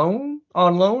have on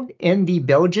loan in the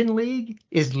Belgian league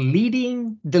is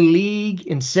leading the league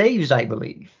in saves, I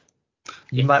believe.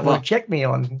 You might want to check me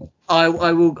on. I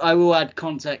will add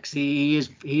context. He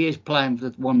is playing for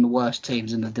one of the worst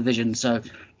teams in the division, so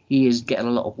he is getting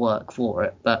a lot of work for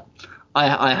it. But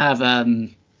I have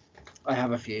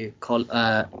a few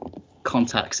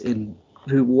contacts in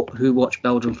who watch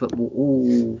Belgian football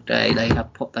all day. They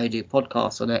do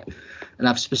podcasts on it, and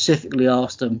I've specifically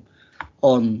asked them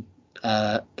on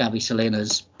Gabby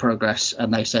Salina's progress,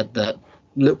 and they said that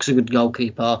looks a good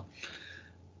goalkeeper.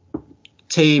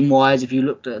 Team wise, if you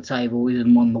looked at the table, he's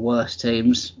in one of the worst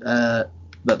teams. But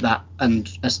that, and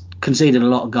has conceded a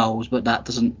lot of goals, but that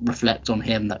doesn't reflect on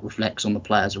him. That reflects on the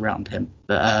players around him.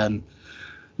 But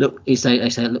look, they say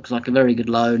it looks like a very good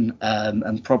loan,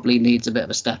 and probably needs a bit of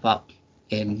a step up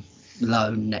in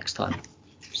loan next time.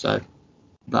 So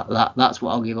that's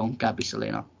what I'll give on Gabby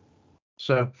Salina.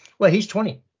 So, well, he's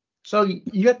 20. So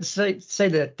you have to say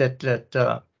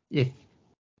that if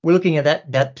we're looking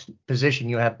at that position,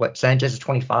 you have what, Sanchez is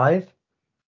 25,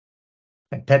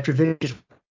 and Petrovic is.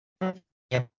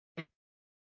 Yeah,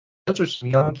 those are some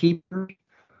young keepers.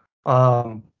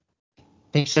 I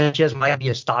think Sanchez might be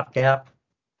a stopgap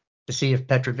to see if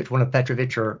one of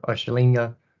Petrovic or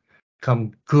Shalina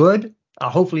come good.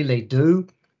 Hopefully they do,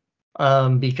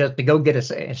 because to go get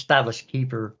an established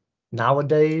keeper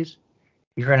nowadays,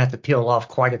 you're going to have to peel off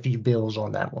quite a few bills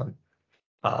on that one.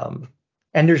 And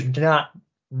there's not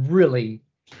really,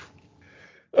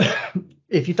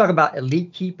 if you talk about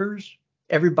elite keepers,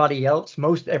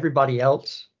 most everybody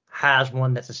else has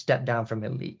one that's a step down from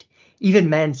elite. Even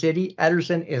Man City,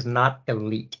 Ederson is not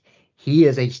elite. He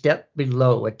is a step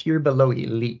below, a tier below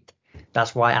elite.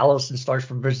 That's why Alisson starts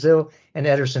for Brazil and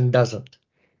Ederson doesn't.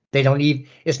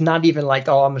 It's not even like,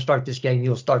 oh, I'm going to start this game,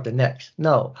 you'll start the next.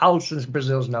 No, Alisson's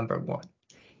Brazil's number one.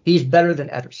 He's better than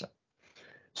Ederson.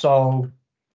 So,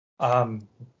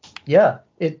 yeah,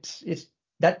 it's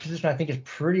that position I think is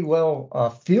pretty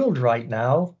well filled right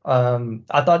now.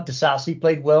 I thought Disasi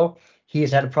played well. He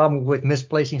has had a problem with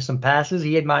misplacing some passes.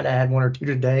 He might have had one or two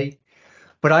today,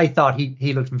 but I thought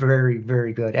he looked very,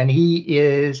 very good. And he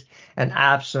is an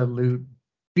absolute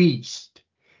beast.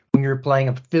 When you're playing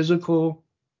a physical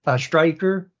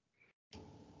striker,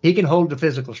 he can hold the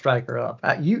physical striker up.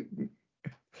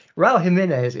 Raul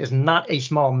Jimenez is not a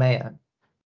small man.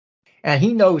 And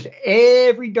he knows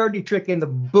every dirty trick in the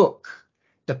book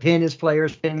to pin his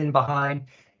players, pin in behind.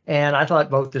 And I thought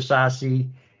both Disasi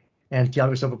and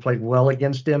Thiago Silva played well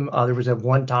against him. There was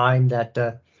one time that,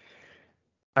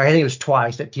 I think it was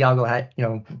twice, that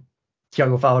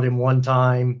Thiago fouled him one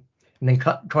time and then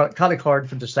cut a card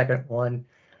for the second one.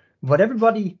 But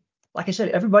everybody, like I said,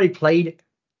 everybody played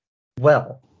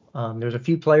well. There's a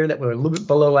few players that were a little bit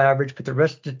below average, but the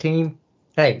rest of the team,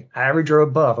 hey, average or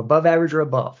above average or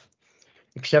above.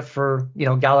 Except for,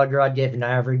 Gallagher, I'd give an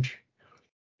average.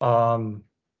 Let's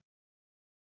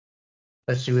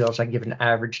see what else I give an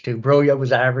average to. Broja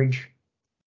was average.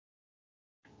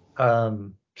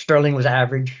 Sterling was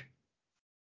average.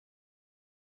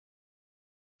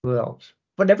 Who else?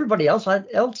 But everybody else I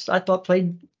thought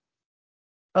played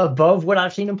above what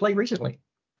I've seen him play recently.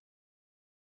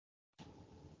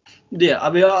 Yeah, I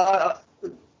mean,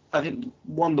 I think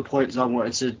one of the points I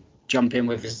wanted to jump in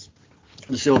with is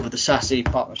the Silva, the Sassy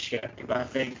partnership. I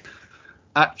think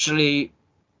actually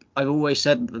I've always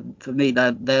said that for me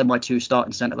they're my two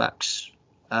starting centre backs,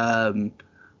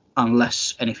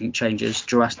 unless anything changes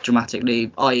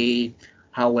dramatically, i.e.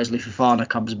 how Wesley Fofana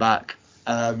comes back,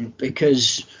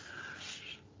 because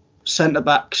centre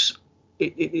backs,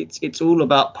 it's all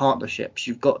about partnerships.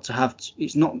 You've got to have.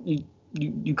 It's not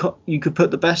you could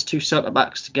put the best two centre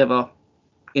backs together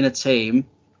in a team,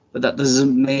 but that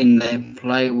doesn't mean they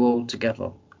play well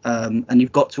together. And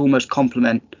you've got to almost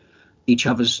complement each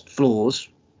other's flaws.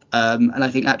 And I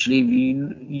think actually if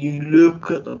you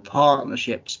look at the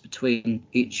partnerships between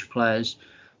each players,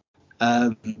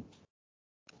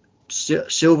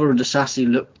 Silva and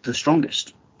Disasi look the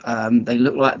strongest. They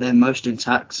look like they're most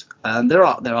intact. There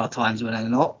are times when they're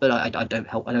not, but I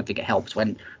don't think it helps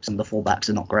when some of the fullbacks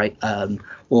are not great,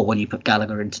 or when you put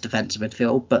Gallagher into defensive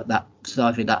midfield. So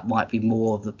I think that might be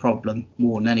more of the problem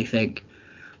more than anything.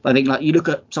 But I think like you look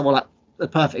at someone like the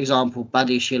perfect example,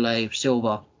 Badiashile,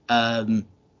 Silva.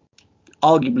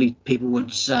 Arguably, people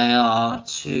would say are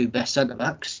two best centre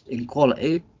backs in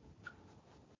quality,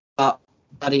 but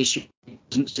Badiashile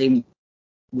doesn't seem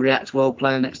react well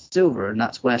playing next to Silva, and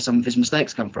that's where some of his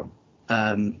mistakes come from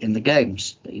in the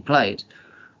games that he played.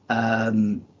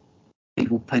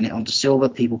 People pin it onto Silva,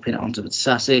 people pin it onto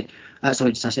Badiashile,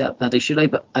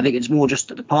 but I think it's more just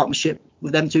that the partnership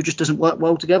with them two just doesn't work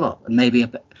well together, and maybe a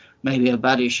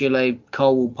Badiashile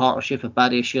Colwill partnership, a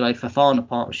Badiashile Fofana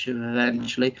partnership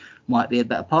eventually might be a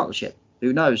better partnership.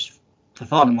 Who knows?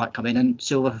 Fofana might come in, and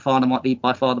Silva Fofana might be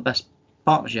by far the best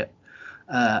partnership.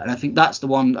 And I think that's the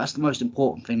most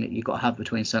important thing that you've got to have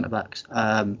between centre backs.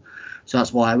 So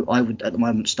that's why I would at the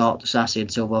moment start Disasi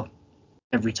and Silva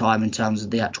every time in terms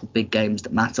of the actual big games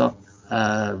that matter.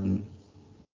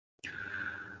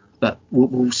 But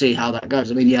we'll see how that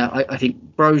goes. I mean, yeah, I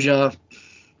think Brozier,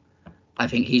 I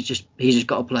think he's just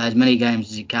got to play as many games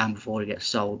as he can before he gets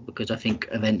sold, because I think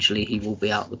eventually he will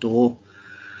be out the door.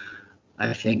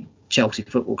 I think Chelsea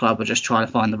Football Club are just trying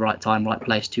to find the right time, right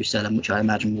place to sell him, which I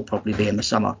imagine will probably be in the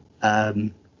summer.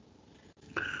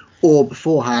 Or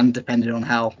beforehand, depending on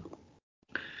how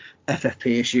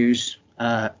FFP issues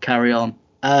carry on.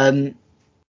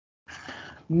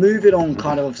 Moving on,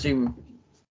 kind of, obviously we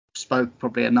spoke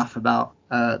probably enough about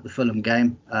the Fulham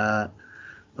game,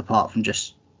 apart from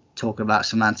just talking about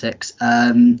semantics.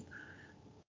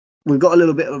 We've got a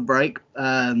little bit of a break,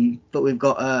 but we've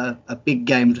got a big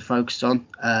game to focus on.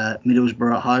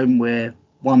 Middlesbrough at home. We're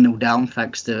 1-0 down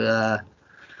thanks to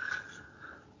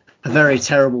a very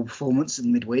terrible performance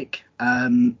in midweek.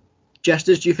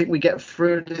 Jesters, do you think we get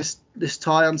through this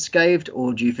tie unscathed,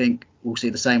 or do you think we'll see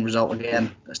the same result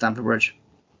again at Stamford Bridge?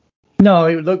 No,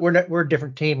 look, we're a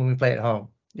different team when we play at home.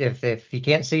 If you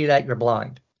can't see that, you're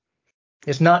blind.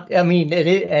 It's not. I mean, it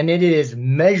is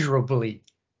measurably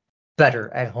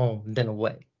better at home than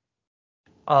away.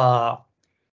 So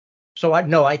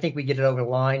I think we get it over the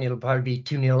line. It'll probably be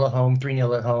 2-0 at home,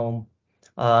 3-0 at home.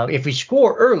 If we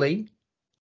score early,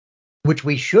 which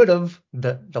we should have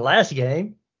the last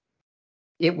game,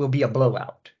 it will be a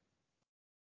blowout.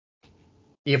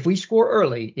 If we score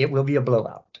early, it will be a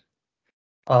blowout.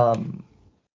 It'll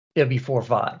be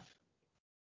 4-5.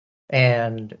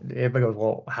 And everybody goes,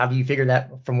 well, how do you figure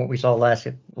that from what we saw last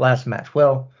match?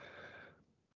 Well,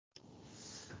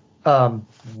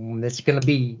 it's going to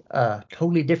be a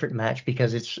totally different match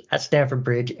because it's at Stamford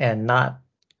Bridge and not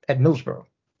at Middlesbrough.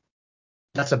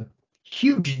 That's a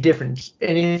huge difference.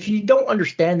 And if you don't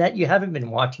understand that, you haven't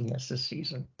been watching this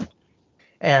season.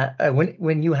 And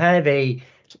when you have a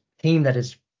team that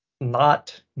is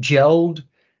not gelled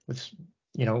with,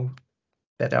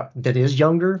 that is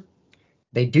younger,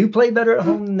 they do play better at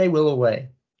home than they will away.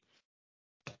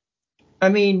 I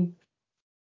mean,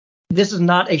 this is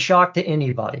not a shock to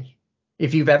anybody.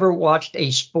 If you've ever watched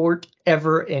a sport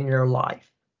ever in your life,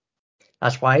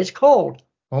 that's why it's called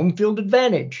home field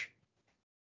advantage.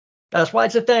 That's why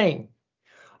it's a thing.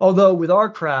 Although with our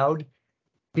crowd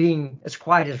being as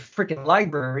quiet as a freaking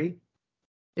library,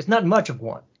 it's not much of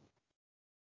one.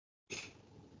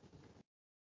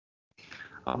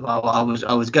 I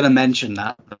was going to mention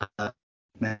that, but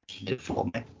mentioned it for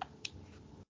me.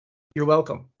 You're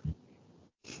welcome.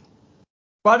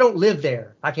 Well, I don't live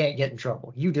there. I can't get in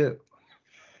trouble. You do.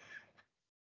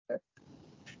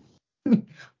 When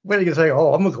are you going to say,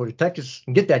 oh, I'm going to go to Texas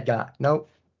and get that guy? No,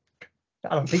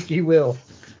 I don't think you will.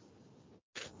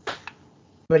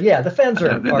 But yeah, the fans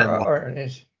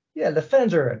the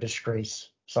fans are a disgrace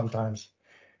sometimes.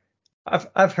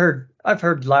 I've heard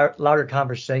louder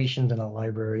conversations in a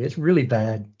library. It's really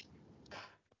bad.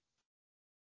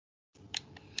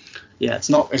 Yeah, it's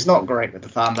not great with the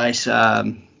fan base,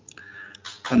 and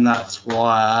that's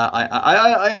why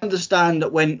I understand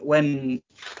that when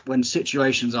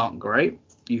situations aren't great,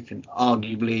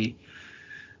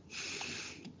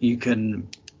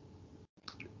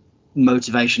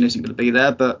 motivation isn't going to be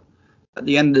there, but at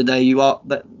the end of the day,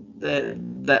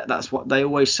 that's what they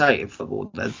always say in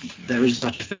football. There is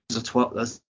such a thing as a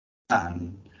 12th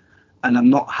fan, and I'm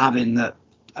not having that.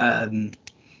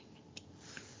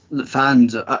 The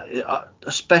fans,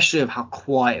 especially of how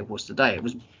quiet it was today, it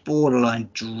was borderline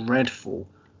dreadful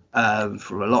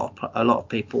for a lot of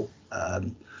people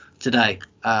today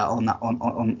in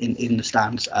the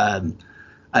stands.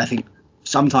 I think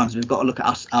sometimes we've got to look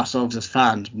at ourselves as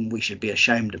fans and we should be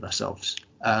ashamed of ourselves.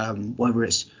 Whether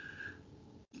it's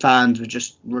fans with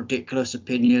just ridiculous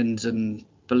opinions and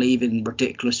believing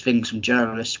ridiculous things from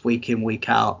journalists week in, week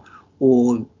out,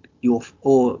 or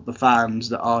the fans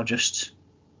that are just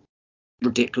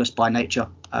ridiculous by nature,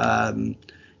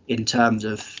 in terms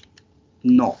of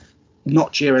not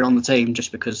not cheering on the team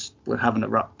just because we're having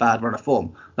a bad run of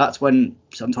form. That's when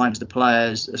sometimes the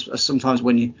players, sometimes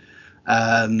when you,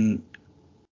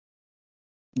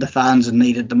 the fans are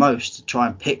needed the most to try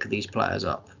and pick these players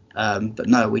up. But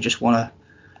no, we just want to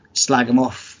slag them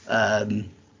off and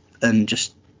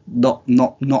just not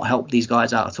help these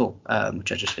guys out at all,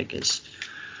 which I just think is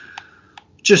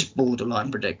just borderline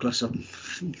ridiculous.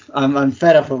 I'm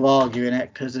fed up of arguing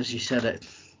it because, as you said,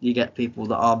 you get people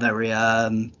that are very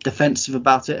defensive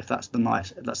about it. If that's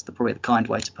probably the kind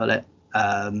way to put it.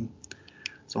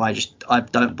 So I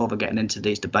don't bother getting into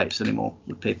these debates anymore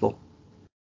with people.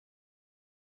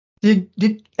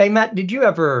 Hey Matt, did you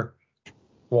ever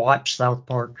watch South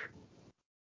Park?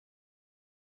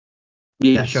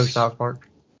 Yes. The show South Park.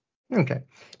 Okay.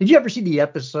 Did you ever see the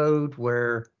episode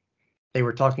where they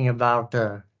were talking about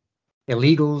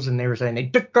illegals and they were saying they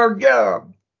took our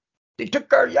job,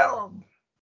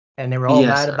 and they were all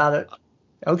mad about it?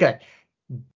 Okay.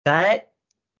 That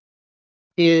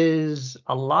is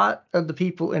a lot of the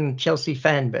people in Chelsea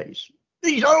fan base.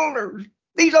 These owners,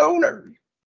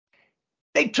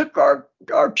 they took our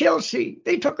Chelsea.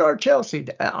 They took our Chelsea.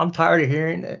 I'm tired of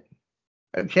hearing it.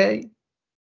 Okay.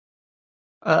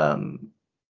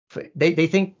 They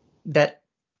think that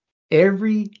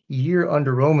every year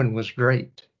under Roman was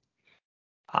great.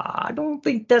 I don't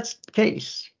think that's the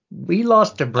case. We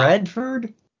lost to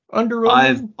Bradford under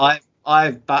Roman.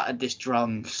 I've battered this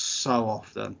drum so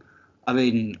often. I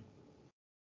mean,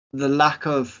 the lack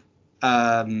of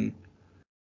kind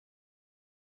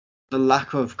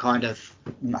of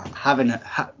having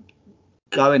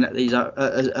going at these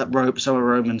summer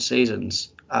Roman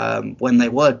seasons when they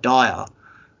were dire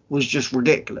was just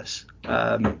ridiculous.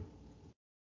 I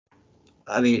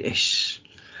mean, it's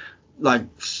like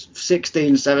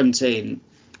 16, 17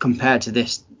 compared to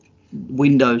this.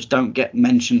 Windows don't get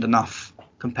mentioned enough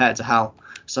compared to how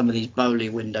some of these Bowley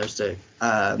windows do.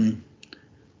 And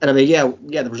I mean, yeah,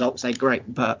 the results ain't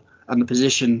great, but and the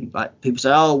position, like people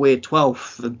say, oh, we're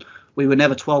 12th and we were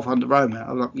never 12th under Roman.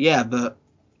 I'm like, yeah, but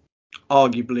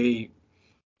arguably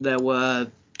there were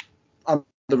under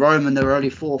Roman there were only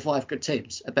 4 or 5 good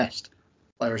teams at best,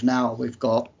 whereas now we've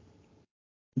got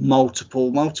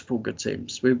multiple good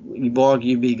teams. We've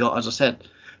arguably got, as I said,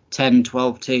 10,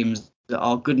 12 teams that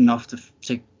are good enough to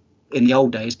in the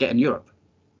old days get in Europe.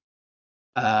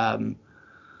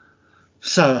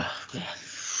 So yeah,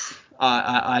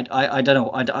 I don't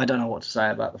know. I don't know what to say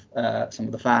about some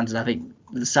of the fans, and I think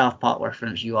the South Park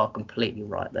reference, you are completely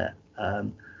right there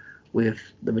with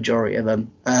the majority of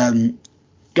them.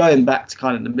 Going back to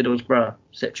kind of the Middlesbrough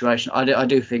situation, I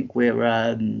do think we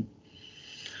will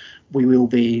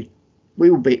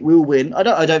win. I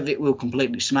don't think we'll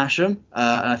completely smash them,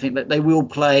 and I think that they will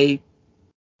play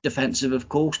defensive, of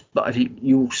course, but I think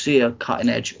you'll see a cutting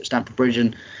edge at Stamford Bridge,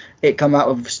 and it come out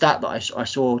with a stat that I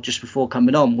saw just before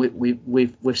coming on.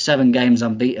 We've 7 games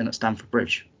unbeaten at Stamford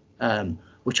Bridge,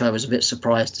 which I was a bit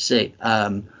surprised to see.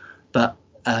 But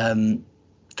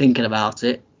thinking about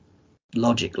it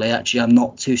logically, actually, I'm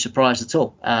not too surprised at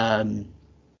all,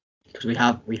 because we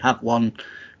have won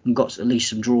and got at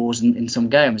least some draws in some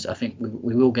games. I think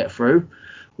we will get through.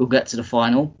 We'll get to the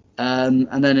final,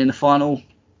 and then in the final,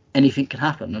 anything can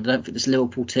happen. I don't think this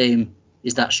Liverpool team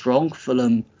is that strong.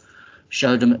 Fulham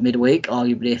showed them at midweek.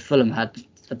 Arguably, if Fulham had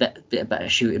a bit better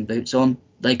shooting boots on,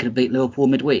 they could have beat Liverpool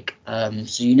midweek.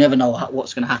 So you never know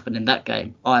what's going to happen in that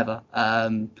game either.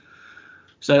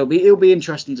 So it'll be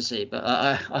interesting to see. But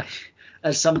I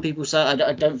as some people say,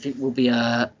 I don't think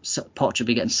Poch will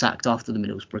be getting sacked after the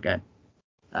Middlesbrough game,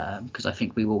 because I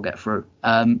think we will get through.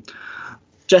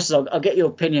 Jess, I'll get your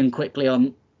opinion quickly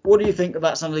on what do you think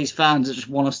about some of these fans that just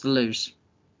want us to lose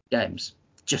games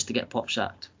just to get Poch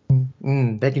sacked?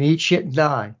 They can eat shit and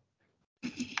die.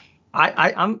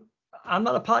 I'm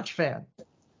not a Poch fan.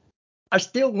 I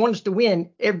still want us to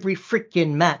win every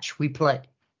freaking match we play.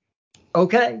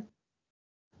 Okay?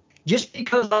 Just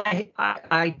because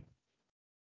I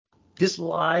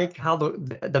dislike how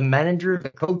the manager,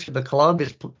 the coach of the club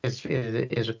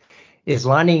is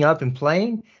lining up and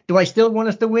playing, do I still want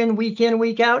us to win week in,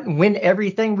 week out and win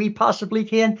everything we possibly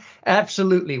can?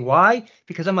 Absolutely. Why?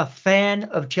 Because I'm a fan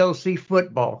of Chelsea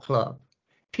Football Club.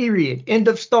 Period. End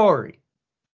of story.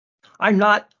 I'm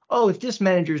not, if this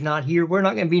manager's not here, we're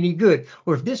not going to be any good.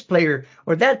 Or if this player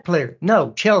or that player.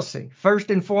 No, Chelsea.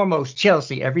 First and foremost,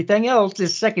 Chelsea. Everything else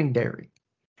is secondary.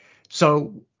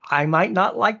 So I might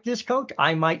not like this coach.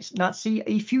 I might not see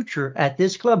a future at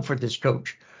this club for this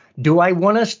coach. Do I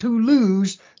want us to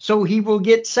lose so he will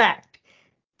get sacked?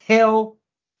 Hell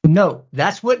no.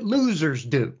 That's what losers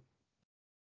do.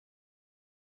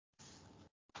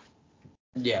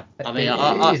 Yeah. I mean,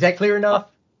 is that clear enough?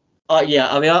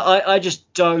 Yeah, I mean, I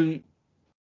just don't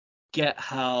get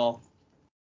how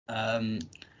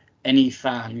any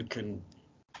fan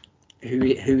who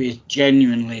is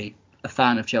genuinely a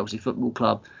fan of Chelsea Football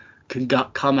Club can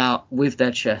come out with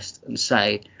their chest and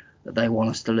say that they want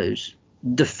us to lose.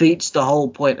 Defeats the whole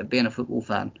point of being a football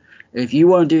fan. If you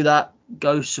want to do that,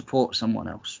 go support someone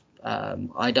else.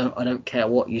 I don't care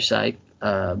what you say.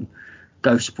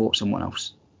 Go support someone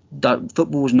else.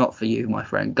 Football's not for you, my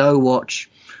friend. Go watch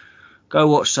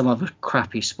some other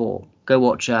crappy sport. Go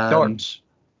watch Darts.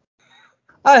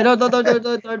 Hey,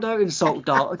 don't insult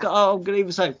dart. I'm gonna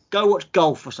even say go watch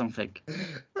golf or something.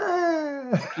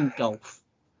 Fucking golf.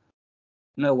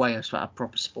 No way it's a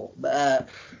proper sport, but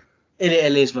it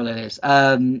is what it is.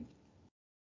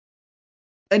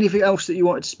 Anything else that you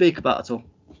wanted to speak about at all?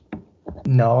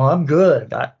 No, I'm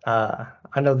good. I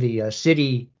know the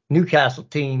City Newcastle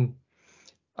team.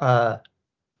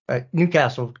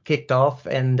 Newcastle kicked off,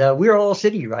 and we're all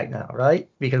City right now, right?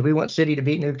 Because we want City to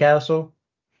beat Newcastle,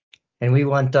 and we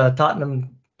want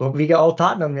Tottenham. Well, we got all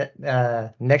Tottenham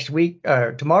next week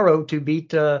or tomorrow to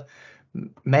beat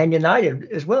Man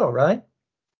United as well, right?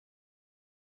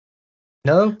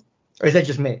 No, or is that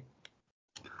just me?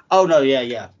 Oh no,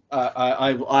 yeah.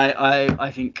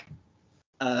 I think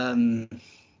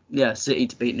City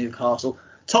to beat Newcastle.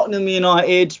 Tottenham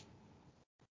United.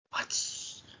 I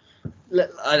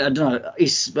don't know.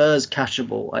 Is Spurs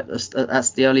catchable? That's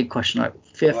the only question.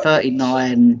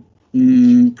 39,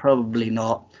 probably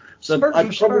not. So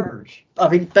Spurs. I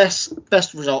think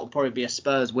best result will probably be a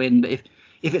Spurs win. But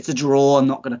if it's a draw, I'm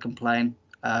not going to complain.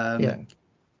 Yeah.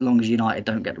 As long as United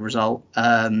don't get the result.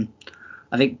 I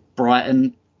think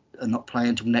Brighton are not playing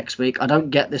until next week. I don't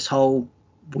get this whole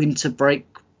winter break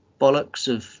bollocks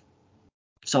of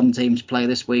some teams play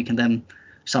this week and then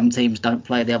some teams don't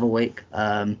play the other week.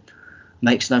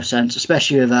 Makes no sense,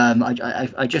 especially with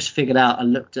I just figured out. I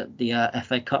looked at the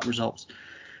FA Cup results.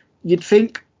 You'd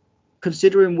think,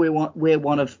 considering we're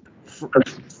one of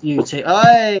few teams.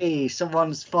 Hey,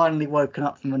 someone's finally woken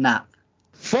up from a nap.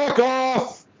 Fuck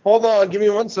off! Hold on, give me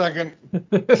 1 second.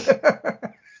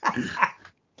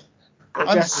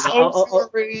 I'm so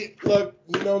sorry. Look,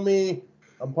 you know me.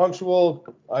 I'm punctual.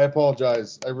 I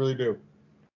apologize. I really do.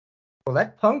 Well,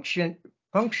 that function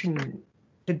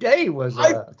today was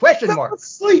a question mark.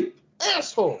 Sleep,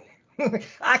 asshole.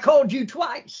 I called you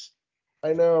twice.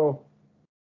 I know.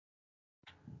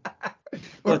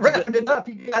 We're wrapping it up.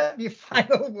 You got your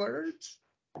final words?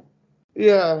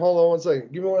 Yeah, hold on 1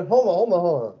 second. Give me one. Hold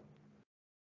on.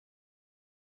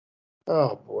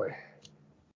 Oh, boy.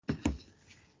 God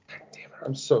damn it.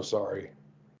 I'm so sorry.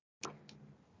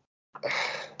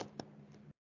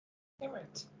 Damn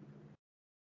it.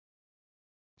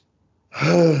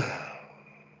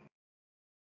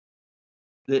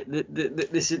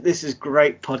 This is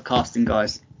great podcasting,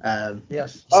 guys.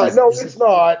 Yes. No, it's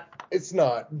not. It's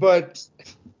not. But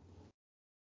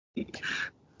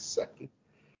second.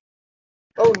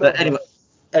 Oh no. But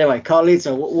anyway,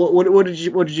 Carlito, what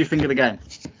did you think of the game?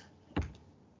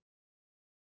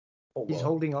 He's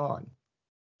holding on.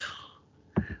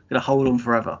 Gonna hold on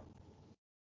forever.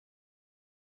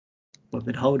 We've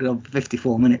been holding on for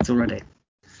 54 minutes already.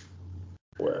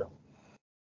 Well.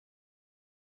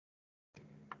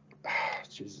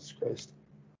 Jesus Christ.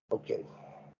 Okay.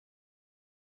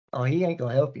 Oh, he ain't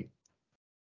gonna help you.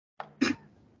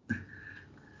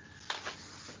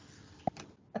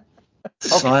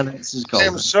 Silence is golden.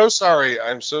 I'm so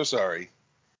sorry.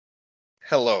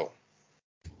 Hello.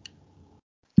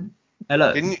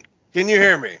 Hello. Can you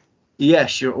hear me?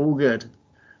 Yes, you're all good.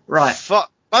 Right.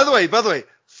 By the way,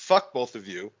 fuck both of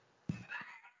you.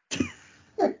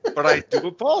 But I do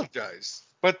apologize.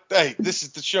 But hey, this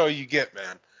is the show you get,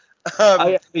 man.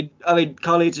 I mean,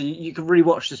 Carlito, you can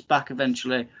rewatch this back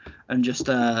eventually and just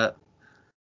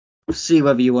see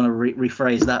whether you want to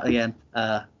rephrase that again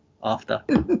after.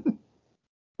 I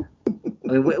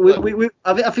mean,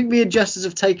 I think me and Justice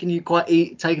have taken it quite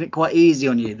easy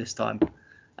on you this time.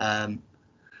 I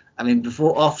mean,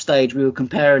 before off stage, we were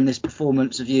comparing this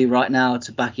performance of you right now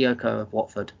to Bakayoko of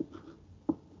Watford.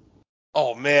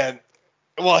 Oh man,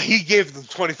 well he gave them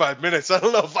 25 minutes. I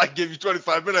don't know if I give you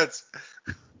 25 minutes.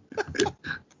 It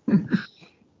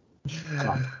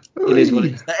is what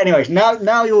it is. Anyways,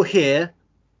 now you're here.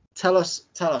 Tell us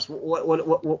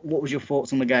what was your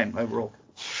thoughts on the game overall?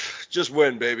 Just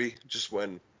win, baby. Just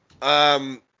win.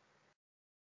 I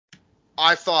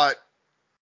thought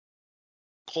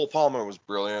Cole Palmer was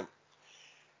brilliant.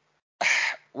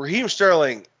 Raheem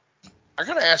Sterling, I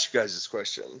gotta ask you guys this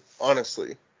question,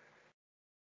 honestly.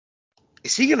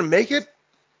 Is he gonna make it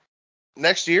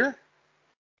next year?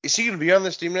 Is he gonna be on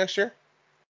this team next year?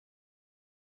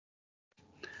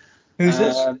 Who's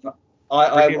this?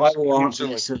 I will Raheem answer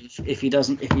this. If he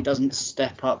doesn't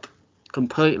step up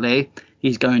completely,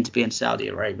 he's going to be in Saudi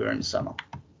Arabia in the summer.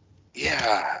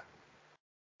 Yeah.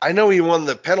 I know he won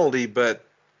the penalty, but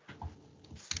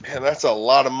man, that's a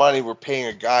lot of money we're paying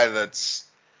a guy that's.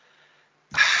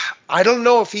 I don't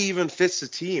know if he even fits the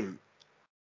team.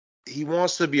 He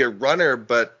wants to be a runner,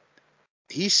 but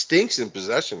he stinks in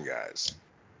possession, guys.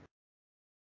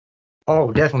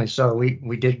 Oh, definitely so.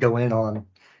 We did go in on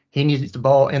he needs the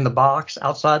ball in the box.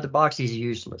 Outside the box, he's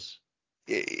useless.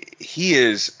 He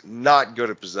is not good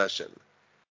at possession.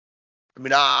 I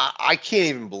mean, I can't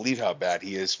even believe how bad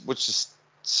he is, which is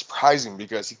surprising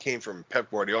because he came from Pep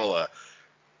Guardiola.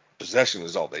 Possession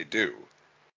is all they do,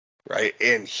 right?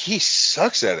 And he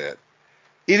sucks at it.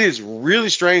 It is really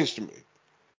strange to me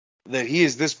that he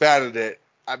is this bad at it.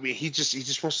 I mean, he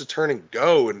just wants to turn and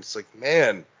go, and it's like,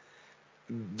 man,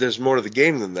 there's more to the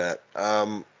game than that.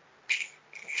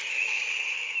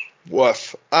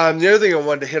 Woof. The other thing I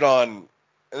wanted to hit on,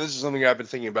 and this is something I've been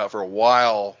thinking about for a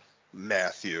while,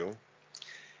 Matthew,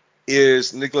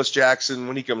 is Nicholas Jackson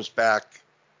when he comes back.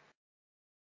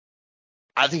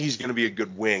 I think he's going to be a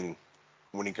good wing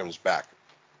when he comes back.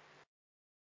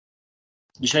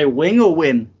 You say wing or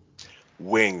win?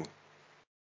 Wing.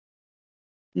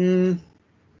 I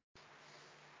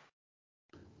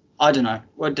don't know.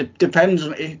 Well, it depends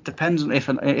on if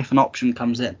an option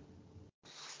comes in.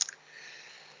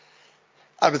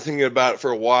 I've been thinking about it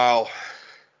for a while.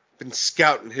 Been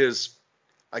scouting his,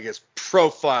 I guess,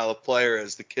 profile of player,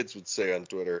 as the kids would say on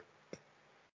Twitter.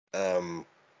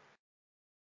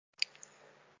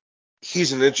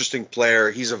 He's an interesting player.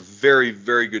 He's a very,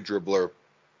 very good dribbler.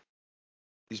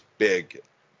 He's big.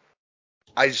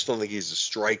 I just don't think he's a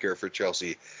striker for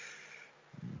Chelsea.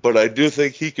 But I do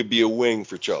think he could be a wing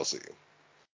for Chelsea.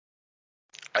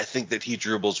 I think that he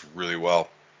dribbles really well.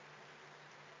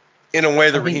 In a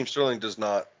way that Raheem Sterling does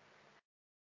not.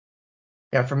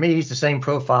 Yeah, for me, he's the same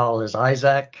profile as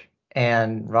Isaac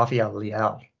and Rafael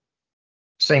Leao.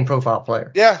 Same profile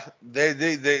player. Yeah,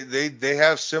 they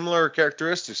have similar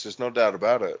characteristics. There's no doubt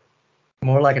about it.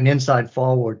 More like an inside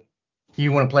forward.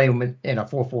 You want to play him in a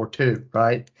 4-4-2,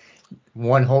 right?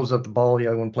 One holds up the ball, the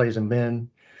other one plays him in.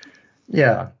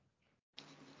 Yeah.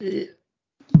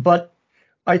 But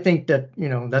I think that,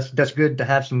 that's good to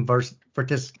have some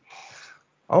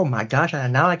Oh my gosh,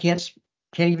 now I can't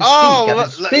even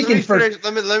speak.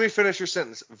 Let me finish your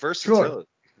sentence. Versatility.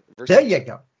 Sure. There you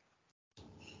go.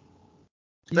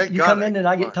 Thank you God come in and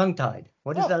I get tongue-tied.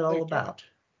 What is that all about?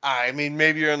 I mean,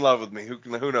 maybe you're in love with me.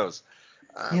 Who knows?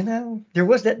 There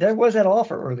was that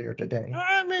offer earlier today.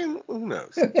 I mean, who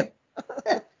knows?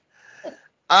 The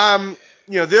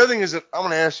other thing is that I'm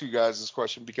going to ask you guys this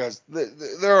question because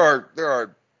there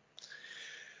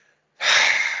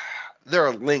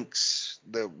are links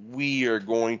that we are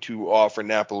going to offer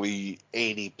Napoli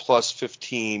 80 plus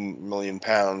 15 million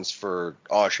pounds for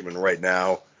Osimhen right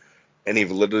now. Any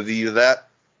validity to that?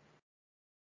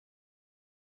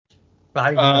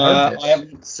 I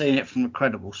haven't seen it from a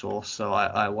credible source, so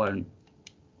I won't.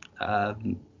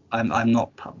 I'm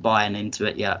not buying into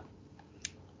it yet.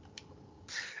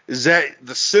 Is that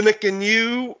the cynic in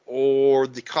you or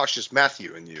the cautious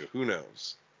Matthew in you? Who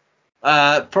knows?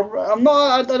 I'm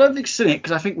not. I don't think cynic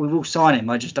because I think we will sign him.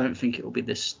 I just don't think it will be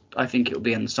this. I think it will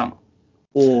be in the summer.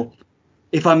 Or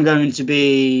if I'm going to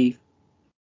be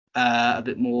a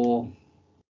bit more,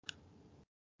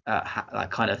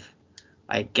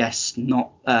 I guess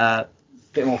not a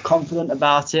bit more confident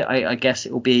about it. I guess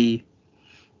it will be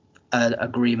an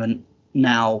agreement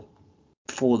now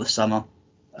for the summer.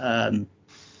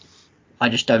 I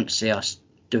just don't see us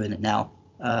doing it now.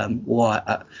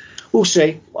 We'll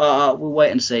see. We'll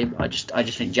wait and see. I just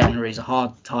think January is a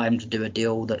hard time to do a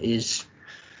deal that is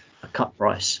a cut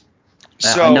price.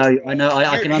 So I know.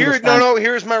 I can understand. No.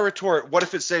 Here's my retort. What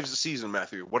if it saves the season,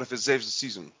 Matthew? What if it saves the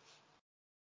season?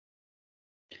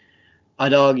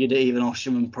 I'd argue that even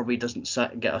Osimhen probably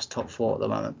doesn't get us top 4 at the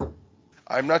moment.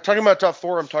 I'm not talking about top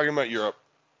 4. I'm talking about Europe.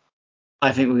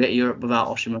 I think we'll get Europe without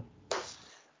Osimhen.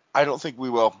 I don't think we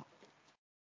will.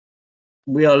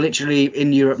 We are literally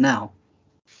in Europe now.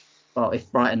 Well,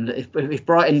 if Brighton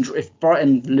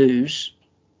lose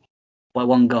by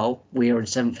 1 goal, we are in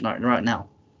 7th right now.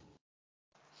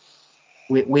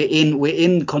 We're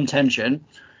in contention,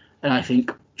 and I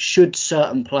think should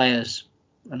certain players,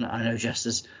 and I know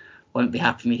Jesters won't be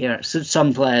happy with me here, should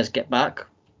some players get back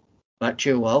like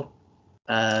Chilwell,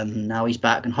 now he's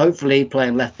back and hopefully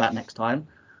playing left back next time.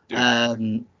 Let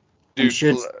me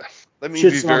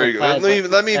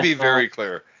be very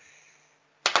clear.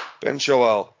 Ben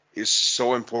Chilwell is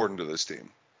so important to this team.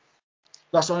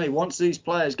 That's only once these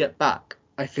players get back,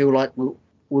 I feel like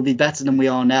we'll be better than we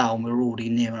are now, and we're already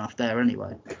near enough there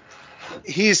anyway.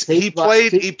 He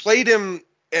played him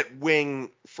at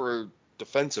wing for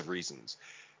defensive reasons.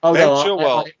 Oh Ben no,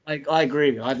 Chilwell. I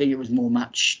agree with you. I think it was more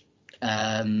match.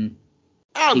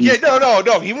 Oh yeah,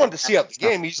 no. He wanted to see out the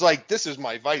game. He's like, this is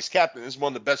my vice captain. This is one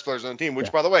of the best players on the team.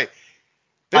 Which, by the way,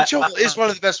 Ben Chilwell is one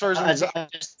of the best players on the team.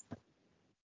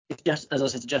 Just as I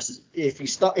said to Justice,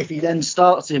 if he then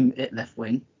starts him at left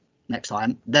wing next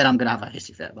time, then I'm gonna have a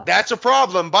hissy fit about that. That's a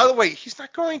problem. By the way, he's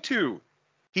not going to.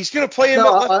 He's gonna play him at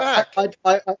left back.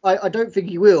 I don't think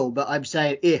he will, but I'm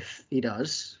saying if he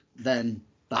does, then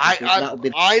that'll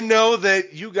be. I know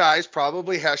that you guys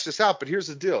probably hashed this out, but here's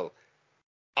the deal.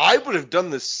 I would have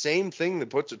done the same thing that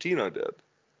Pochettino did.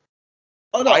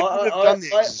 Oh no, I would have done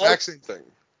the exact same thing.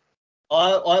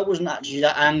 I wasn't actually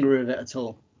that angry with it at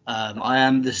all. I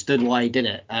understood why he did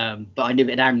it, but I knew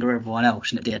it'd anger everyone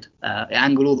else, and it did. It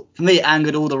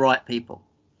angered all the right people.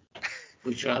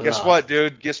 Guess what,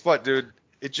 dude?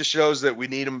 It just shows that we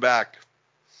need him back.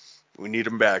 We need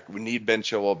Ben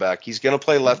Chilwell back. He's going to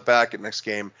play left back at next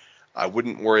game. I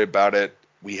wouldn't worry about it.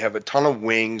 We have a ton of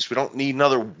wings. We don't need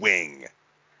another wing.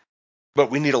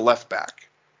 But we need a left back.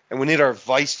 And we need our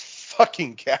vice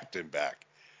fucking captain back.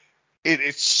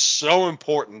 It's so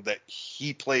important that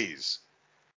he plays.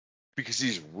 Because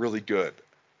he's really good.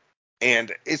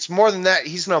 And it's more than that.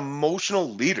 He's an emotional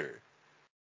leader.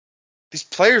 These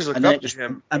players look up to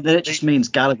him. And then it just means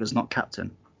Gallagher's not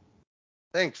captain.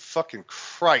 Thank fucking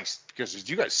Christ. Because did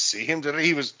you guys see him today?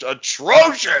 He was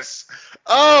atrocious.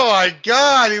 Oh, my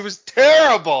God. He was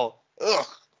terrible. Ugh.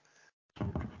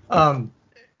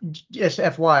 Just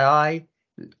FYI,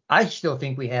 I still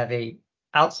think we have a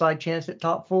outside chance at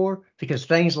top 4 because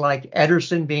things like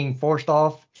Ederson being forced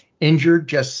off injured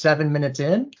just 7 minutes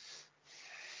in,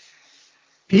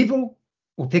 people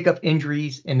will pick up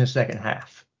injuries in the second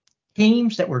half.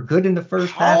 Teams that were good in the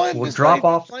first half will drop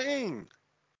off. Playing.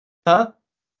 Huh?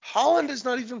 Holland is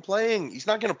not even playing. He's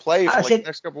not going to play for the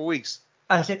next couple of weeks.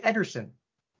 I said Ederson.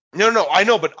 No, I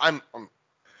know, but I'm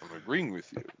agreeing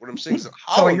with you. What I'm saying is that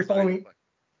Holland. You're following.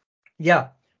 Yeah.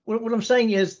 What I'm saying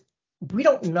is we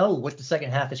don't know what the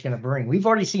second half is going to bring. We've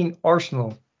already seen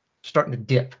Arsenal starting to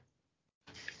dip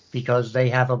because they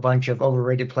have a bunch of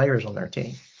overrated players on their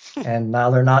team. And now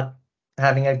they're not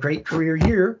having a great career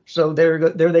year, so there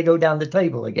they go down the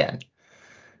table again.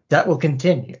 That will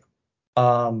continue.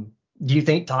 Do you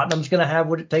think Tottenham's going to have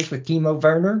what it takes with Timo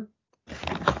Werner?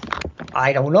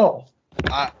 I don't know.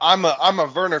 I'm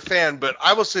a Werner fan, but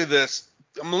I will say this.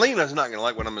 Melina's not going to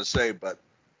like what I'm going to say, but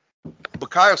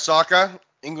Bukayo Saka,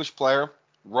 English player,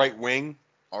 right wing,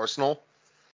 Arsenal,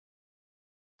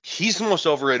 he's the most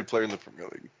overrated player in the Premier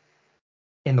League.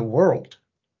 In the world.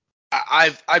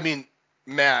 I mean,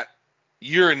 Matt,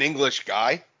 you're an English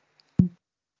guy.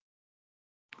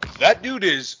 That dude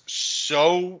is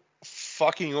so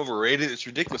fucking overrated. It's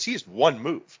ridiculous. He has one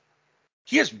move.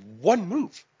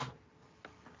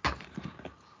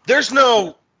 There's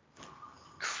no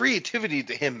creativity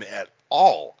to him at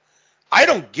all. I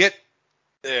don't get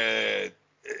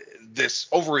this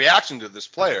overreaction to this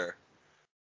player.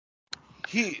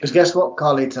 Because guess what,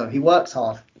 Carlito? He works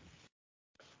hard.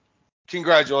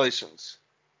 Congratulations.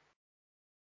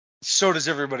 So does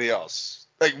everybody else.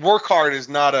 Like, work hard is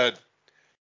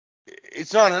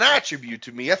it's not an attribute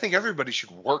to me. I think everybody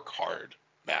should work hard,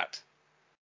 Matt.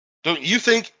 Don't you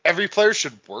think every player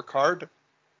should work hard?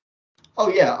 Oh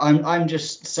yeah, I'm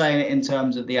just saying it in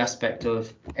terms of the aspect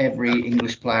of every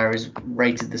English player is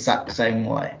rated the same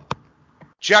way.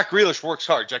 Jack Grealish works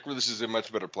hard. Jack Grealish is a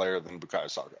much better player than Bukayo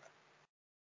Saka.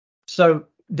 So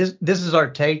this is our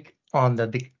take on the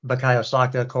Bukayo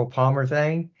Saka Cole Palmer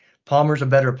thing. Palmer's a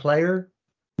better player,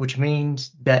 which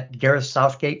means that Gareth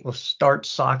Southgate will start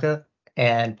Saka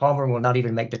and Palmer will not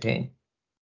even make the team.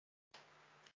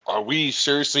 Are we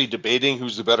seriously debating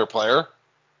who's the better player?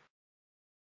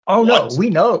 Oh, what?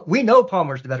 No, we know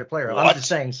Palmer's the better player. What? I'm just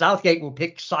saying Southgate will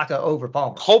pick Saka over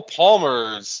Palmer. Cole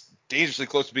Palmer is dangerously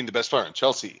close to being the best player in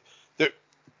Chelsea. The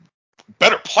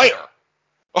better player?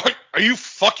 Are you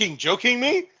fucking joking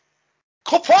me?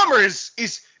 Cole Palmer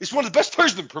is one of the best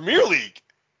players in the Premier League.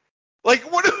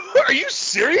 Like, what? Are you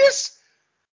serious?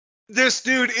 This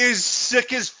dude is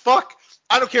sick as fuck.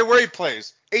 I don't care where he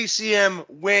plays. ACM,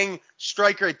 wing,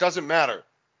 striker, it doesn't matter.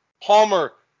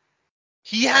 Palmer,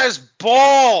 he has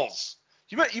balls.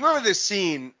 You remember this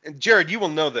scene, and Jared, you will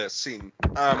know this scene.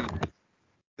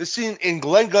 This scene in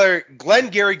Glengarry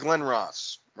Glen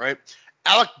Ross, right?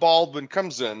 Alec Baldwin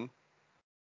comes in,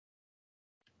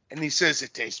 and he says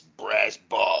it takes brass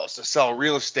balls to sell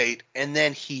real estate, and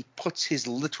then he puts his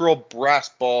literal brass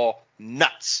ball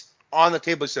nuts on the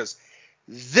table. He says,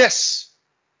 "This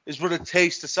is what it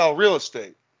takes to sell real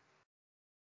estate.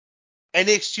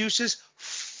 Any excuses?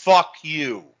 Fuck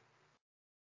you.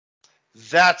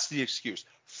 That's the excuse.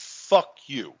 Fuck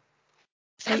you.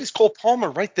 That is Cole Palmer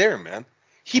right there, man.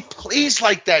 He plays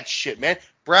like that shit, man.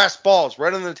 Brass balls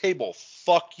right on the table.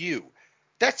 Fuck you.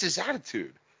 That's his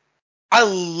attitude. I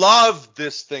love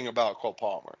this thing about Cole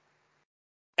Palmer.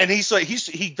 And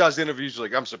he does interviews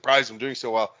like, I'm surprised I'm doing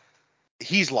so well.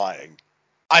 He's lying.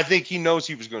 I think he knows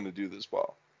he was going to do this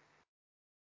well.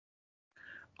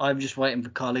 I'm just waiting for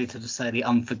Carlito to say the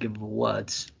unforgivable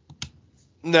words.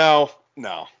 No,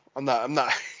 I'm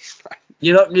not.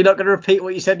 You're not going to repeat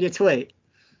what you said in your tweet?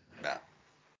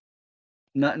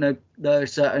 No. No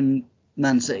certain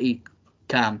Man City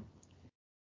cam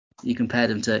you compared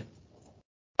him to.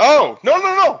 Oh,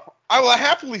 no. I will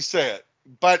happily say it,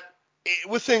 but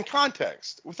within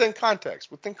context.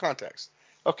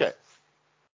 Okay.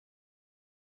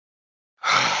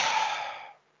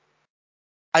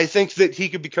 I think that he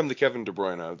could become the Kevin De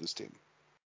Bruyne of this team.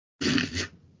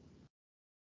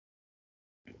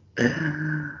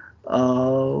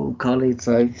 Oh,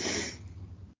 Carlito.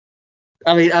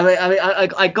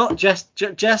 I got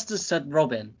just as said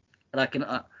Robin, and I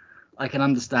can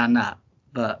understand that,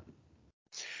 but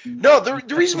no,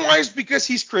 the reason why is because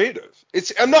he's creative.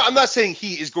 I'm not saying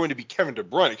he is going to be Kevin De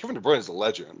Bruyne. Kevin De Bruyne is a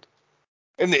legend,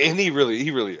 and he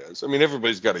really is. I mean,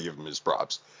 everybody's got to give him his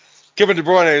props. Kevin De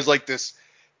Bruyne is like this.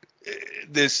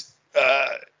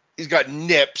 He's got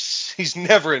nips. He's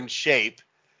never in shape,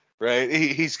 right?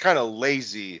 He's kind of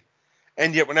lazy,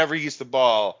 and yet whenever he gets the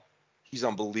ball, he's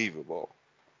unbelievable,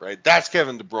 right? That's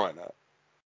Kevin De Bruyne.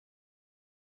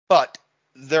 But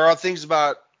there are things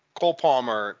about Cole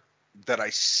Palmer that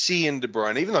I see in De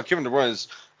Bruyne, even though Kevin De Bruyne is,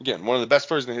 again, one of the best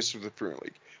players in the history of the Premier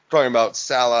League. We're talking about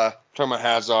Salah, we're talking about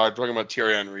Hazard, we're talking about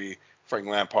Thierry Henry, Frank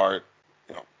Lampard,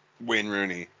 Wayne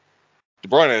Rooney. De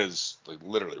Bruyne is like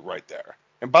literally right there.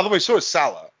 And by the way, so is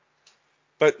Salah.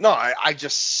 But no, I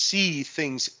just see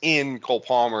things in Cole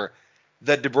Palmer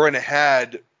that De Bruyne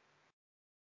had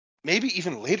maybe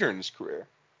even later in his career.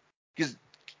 Because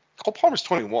Cole Palmer's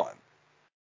 21.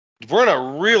 De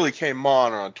Bruyne really came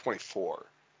on around 24.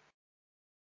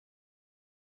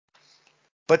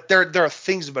 But there are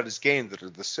things about his game that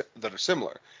are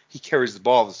similar. He carries the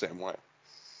ball the same way.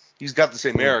 He's got the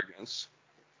same arrogance.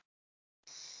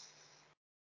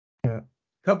 Yeah.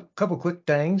 Couple quick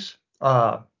things.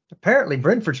 Apparently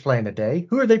Brentford's playing today.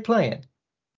 Who are they playing?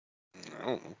 I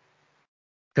don't know.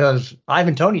 Because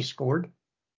Ivan Toney scored.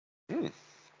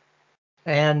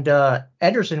 And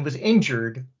Ederson was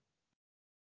injured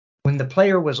when the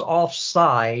player was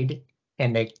offside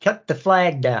and they cut the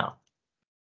flag down.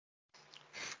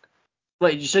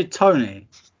 Wait, did you say Tony?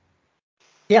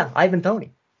 Yeah, Ivan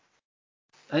Toney.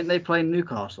 Ain't they playing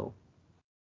Newcastle?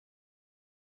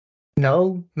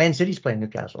 No, Man City's playing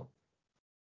Newcastle.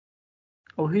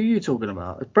 Oh, who are you talking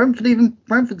about? Is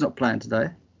Brentford's not playing today?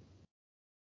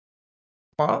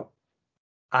 Well,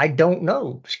 I don't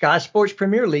know. Sky Sports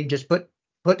Premier League just put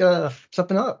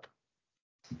something up.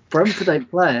 Brentford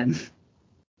ain't playing.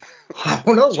 I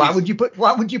don't know. Why would you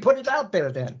put it out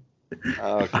there then?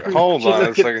 Okay, hold on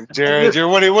a second, Jared.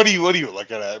 What are you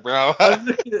looking at, bro? I'm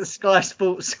looking at Sky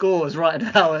Sports scores right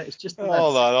now, and it's just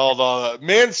hold on.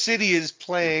 Man City is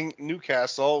playing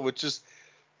Newcastle, which is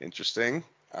interesting.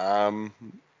 Yeah,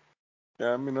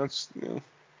 I mean that's.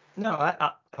 No,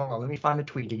 I hold on. Let me find the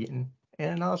tweet again,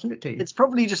 and I'll send it to you. It's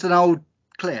probably just an old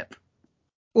clip.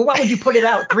 Well, why would you put it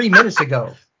out 3 minutes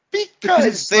ago?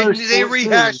 Because they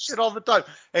rehash shit all the time.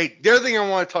 Hey, the other thing I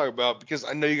want to talk about, because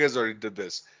I know you guys already did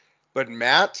this, but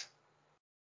Matt,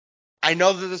 I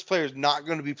know that this player is not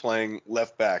going to be playing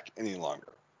left back any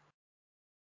longer.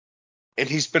 And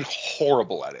he's been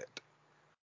horrible at it.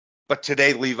 But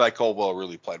today, Levi Colwill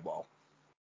really played well.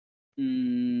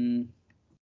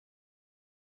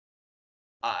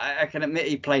 I can admit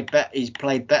he's played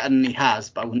better than he has,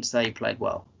 but I wouldn't say he played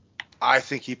well. I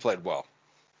think he played well.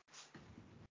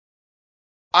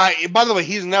 By the way,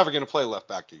 he's never going to play left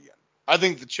back again. I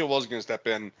think that Chilwell's going to step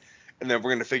in, and then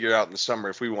we're going to figure out in the summer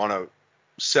if we want to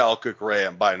sell Kukurea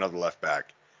and buy another left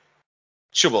back.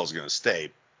 Chilwell's going to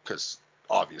stay, because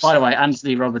obviously. By the way,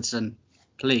 Anthony Robertson,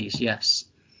 please, yes.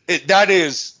 That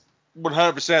is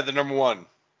 100% the number one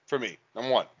for me.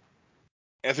 Number one.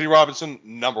 Anthony Robinson,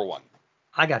 number one.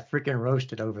 I got freaking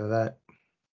roasted over that.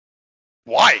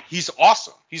 Why? He's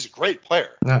awesome. He's a great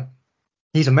player. No,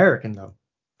 he's American, though.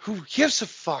 Who gives a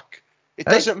fuck? It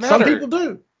doesn't matter.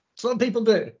 Some people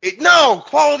do. No,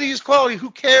 quality is quality. Who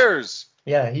cares?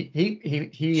 Yeah, he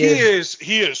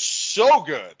is so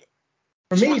good.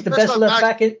 For me, he's the best left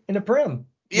back in the Prem.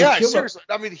 Yeah, seriously.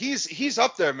 I mean, he's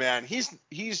up there, man.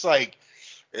 He's like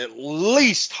at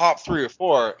least top 3 or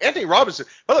 4. Anthony Robinson,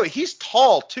 by the way, he's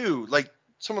tall too, like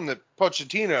someone that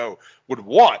Pochettino would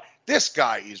want. This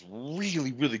guy is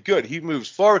really, really good. He moves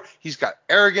forward. He's got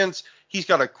arrogance. He's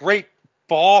got a great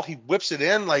ball. He whips it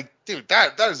in. Like, dude,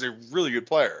 that is a really good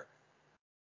player.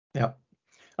 Yeah,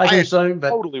 I think so. But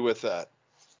Totally with that.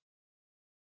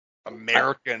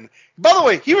 American. By the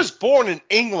way, he was born in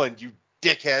England, you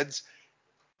dickheads.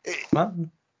 well,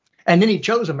 and then he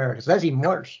chose America. So that's even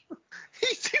worse.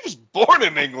 He was born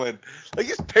in England. Like,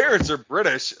 his parents are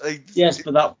British. Like, Yes,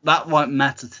 but that won't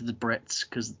matter to the Brits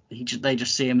because they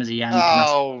just see him as a Yankee.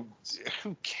 oh,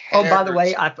 who cares? Oh, by the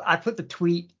way, I put the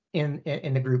tweet in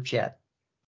the group chat.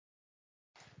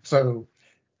 So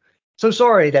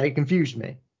sorry that it confused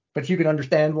me, but you can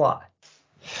understand why.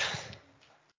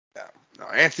 No,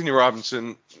 Anthony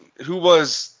Robinson, who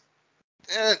was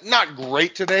not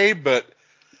great today, but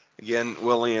again,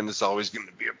 Willian is always going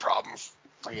to be a problem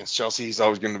against Chelsea. He's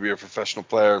always going to be a professional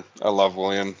player. I love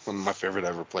Willian, one of my favorite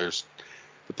ever players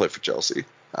to play for Chelsea.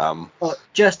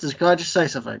 Jesters, can I just say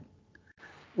something?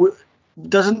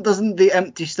 Doesn't the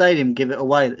empty stadium give it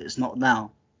away that it's not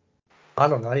now? I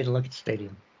don't know. I didn't look at the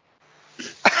stadium.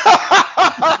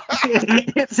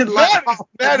 It's in like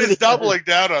Matt is doubling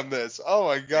down on this. Oh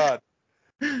my god.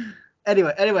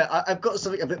 Anyway, I've got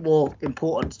something a bit more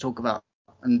important to talk about,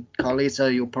 and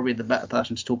Carlito, you're probably the better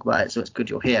person to talk about it, so it's good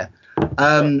you're here.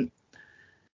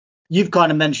 You've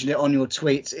kind of mentioned it on your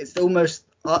tweets. It's almost,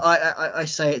 I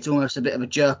say it's almost a bit of a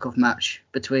jerk-off match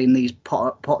between these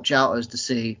Poch outers to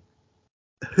see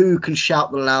who can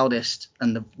shout the loudest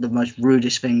and the most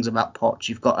rudest things about Poch.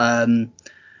 You've got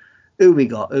who we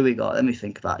got? Let me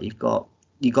think about it. You've got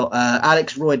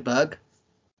Alex Roydberg,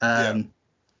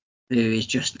 who is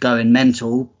just going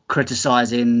mental,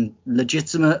 criticising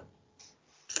legitimate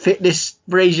fitness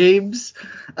regimes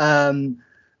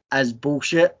as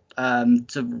bullshit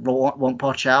to want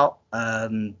Poch out.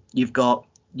 You've got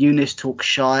Eunice talk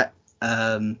shite,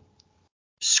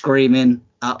 screaming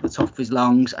out the top of his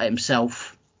lungs at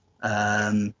himself.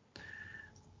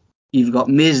 You've got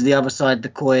Miz, the other side of the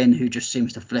coin, who just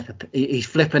seems to flip. He's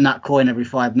flipping that coin every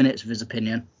 5 minutes with his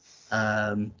opinion.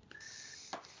 And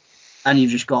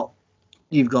you've got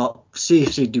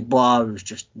CFC Dubois, who's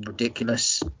just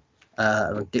ridiculous,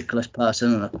 a ridiculous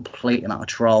person and a complete and utter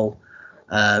troll.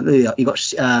 You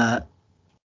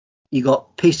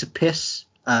got piece of piss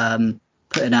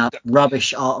putting out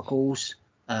rubbish articles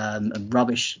and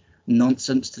rubbish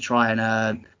nonsense to try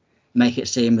and make it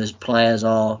seem as players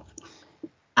are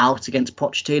out against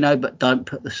Pochettino, but don't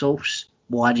put the source.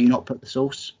 Why do you not put the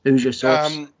source? Who's your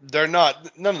source? They're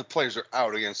not. None of the players are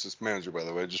out against this manager, by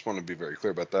the way. I just want to be very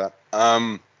clear about that.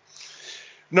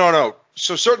 No.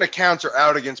 So certain accounts are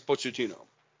out against Pochettino.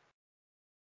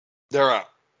 They're out,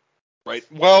 right?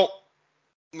 Well,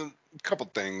 a couple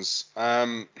things.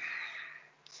 Number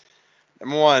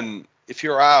one, if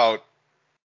you're out,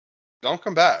 don't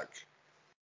come back.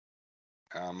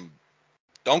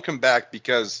 Don't come back,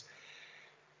 because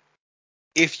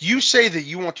if you say that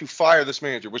you want to fire this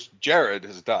manager, which Jared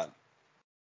has done,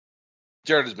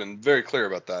 Jared has been very clear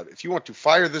about that. If you want to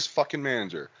fire this fucking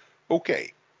manager,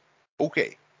 okay,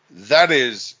 that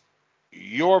is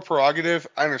your prerogative.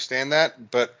 I understand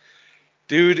that, but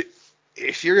dude,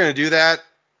 if you're gonna do that,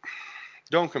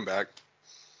 don't come back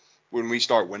when we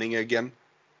start winning again.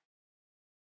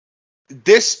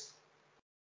 This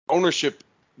ownership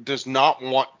does not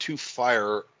want to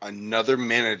fire another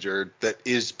manager that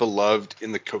is beloved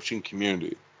in the coaching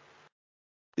community,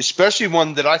 especially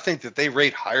one that I think that they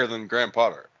rate higher than Graham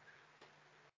Potter.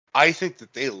 I think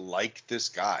that they like this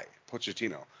guy,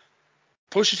 Pochettino.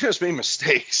 Pochettino's made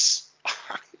mistakes.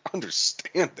 I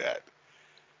understand that.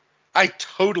 I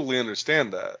totally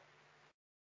understand that.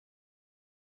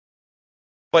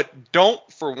 But don't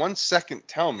for 1 second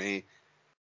tell me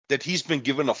that he's been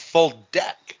given a full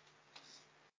deck.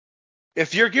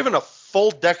 If you're given a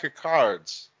full deck of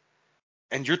cards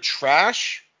and you're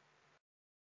trash,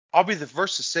 I'll be the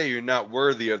first to say you're not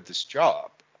worthy of this job.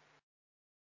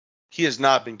 He has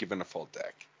not been given a full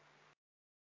deck.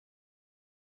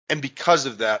 And because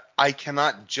of that, I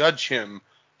cannot judge him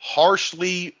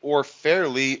harshly or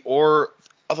fairly or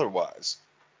otherwise.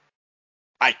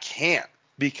 I can't,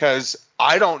 because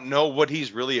I don't know what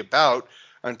he's really about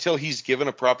until he's given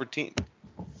a proper team.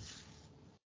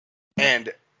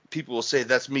 And people will say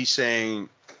that's me saying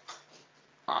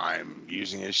I'm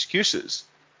using excuses.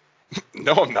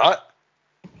 No, I'm not.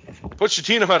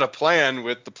 Pochettino had a plan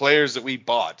with the players that we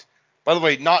bought. By the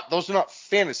way, those are not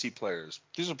fantasy players.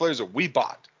 These are players that we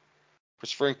bought.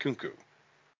 Christopher Nkunku,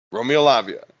 Romeo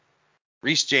Lavia,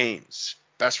 Reece James,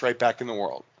 best right back in the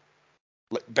world.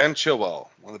 Ben Chilwell,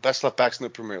 one of the best left backs in the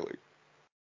Premier League.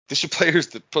 These are players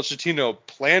that Pochettino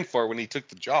planned for when he took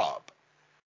the job.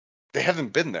 They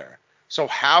haven't been there. So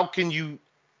how can you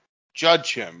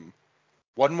judge him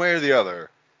one way or the other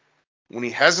when he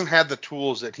hasn't had the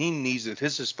tools that he needs at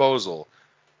his disposal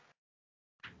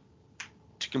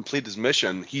to complete his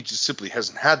mission? He just simply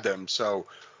hasn't had them. So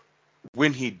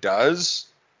when he does,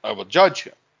 I will judge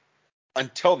him.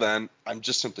 Until then, I'm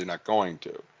just simply not going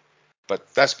to.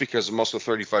 But that's because I'm also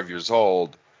 35 years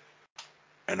old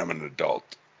and I'm an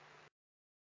adult.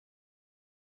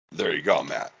 There you go,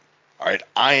 Matt. All right,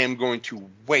 I am going to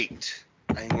wait.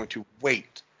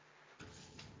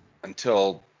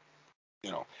 Until,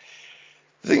 the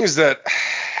thing is that,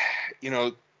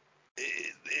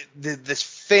 this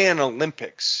fan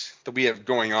Olympics that we have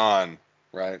going on,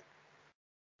 right?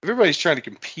 Everybody's trying to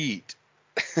compete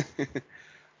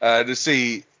to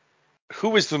see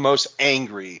who is the most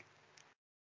angry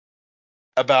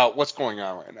about what's going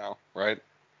on right now, right?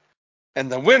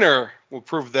 And the winner will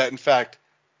prove that, in fact,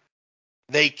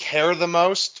 they care the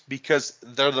most because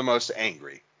they're the most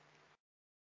angry.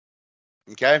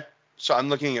 Okay? So I'm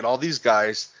looking at all these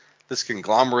guys, this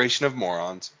conglomeration of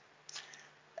morons,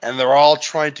 and they're all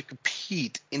trying to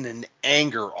compete in an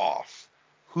anger off.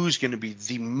 Who's going to be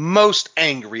the most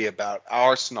angry about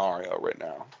our scenario right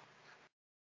now?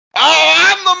 Oh,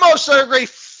 I'm the most angry.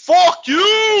 Fuck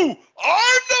you.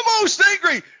 I'm the most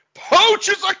angry. Poch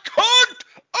is a cunt.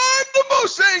 I'm the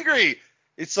most angry.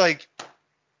 It's like,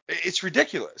 it's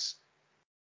ridiculous.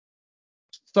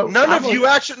 So None of you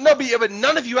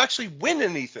actually win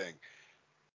anything.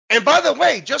 And by the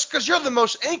way, just because you're the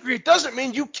most angry, it doesn't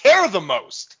mean you care the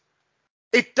most.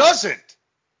 It doesn't.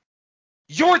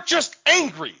 You're just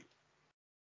angry.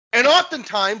 And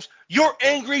oftentimes, you're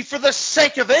angry for the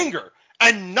sake of anger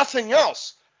and nothing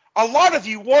else. A lot of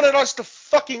you wanted us to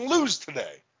fucking lose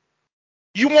today.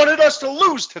 You wanted us to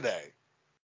lose today.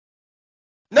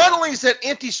 Not only is that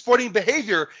anti-sporting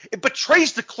behavior, it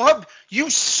betrays the club you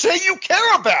say you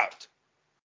care about.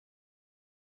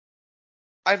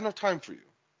 I have no time for you.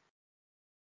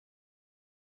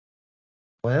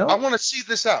 well, I want to see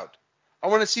this out.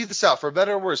 For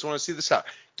better or worse. I want to see this out.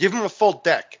 Give him a full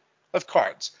deck of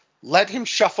cards. Let him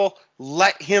shuffle.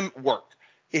 Let him work.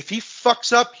 If he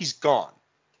fucks up, he's gone.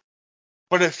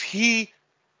 But if he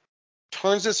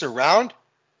turns this around,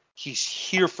 he's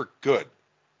here for good.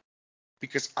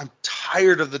 Because I'm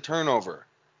tired of the turnover.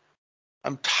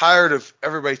 I'm tired of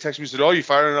everybody texting me and said, "Oh, you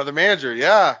fired another manager."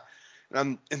 Yeah. And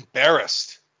I'm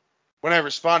embarrassed. When I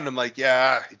respond, I'm like,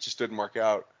 "Yeah, it just didn't work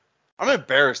out." I'm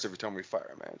embarrassed every time we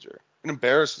fire a manager. It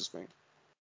embarrasses me.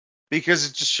 Because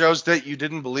it just shows that you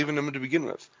didn't believe in him to begin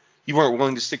with. You weren't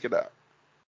willing to stick it out.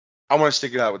 I want to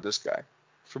stick it out with this guy.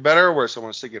 For better or worse, I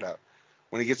want to stick it out.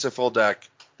 When he gets a full deck,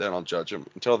 then I'll judge him.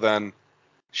 Until then,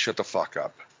 shut the fuck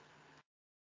up.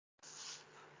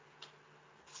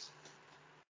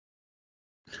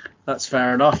 That's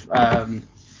fair enough. I'm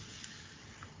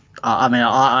not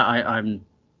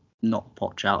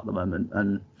Poch out at the moment,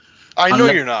 and I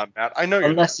know you're not, Matt. I know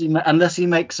you're not. Unless he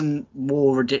makes some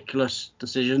more ridiculous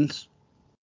decisions,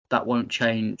 that won't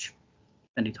change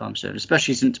anytime soon.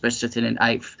 Especially since we're sitting in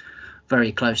 8th,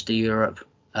 very close to Europe.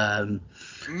 Matt,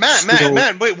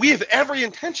 wait, we have every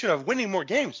intention of winning more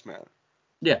games, man.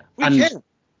 Yeah, we can.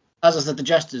 As I said, the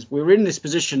Jesters, we're in this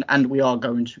position and we are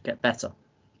going to get better.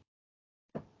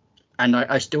 And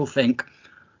I still think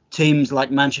teams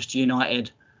like Manchester United,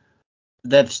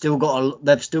 they've still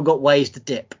got ways to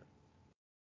dip.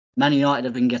 Man United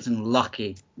have been getting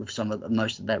lucky with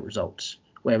most of their results,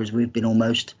 whereas we've been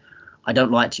almost, I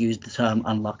don't like to use the term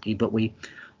unlucky, but we've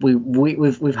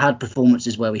had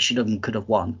performances where we should have and could have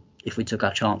won if we took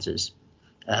our chances.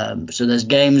 So there's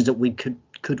games that we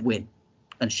could win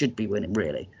and should be winning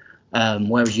really,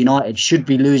 whereas United should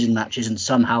be losing matches and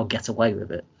somehow get away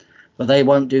with it, but they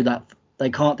won't do that. They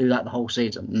can't do that the whole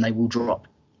season, and they will drop.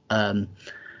 I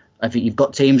think you've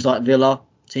got teams like Villa,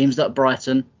 teams like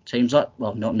Brighton, teams like,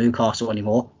 well, not Newcastle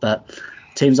anymore, but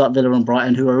teams like Villa and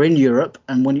Brighton who are in Europe.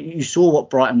 And when you saw what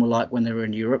Brighton were like when they were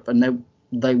in Europe, and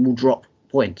they will drop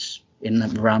points in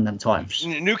them around them times.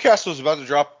 Newcastle is about to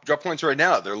drop points right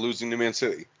now. They're losing to Man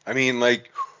City. I mean,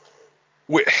 like,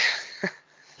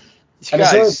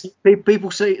 guys,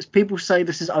 people say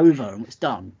this is over and it's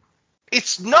done.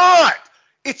 It's not.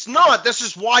 It's not. This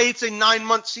is why it's a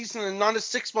 9-month season and not a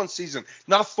 6-month season,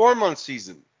 not a 4-month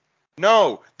season.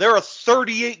 No, there are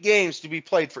 38 games to be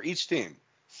played for each team.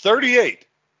 38.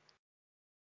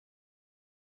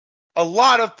 A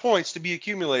lot of points to be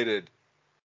accumulated.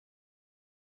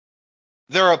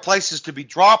 There are places to be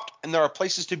dropped and there are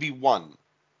places to be won.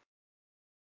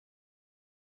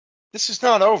 This is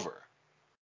not over.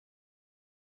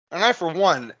 And I, for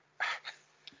one,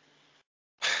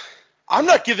 I'm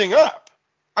not giving up.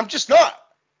 I'm just not.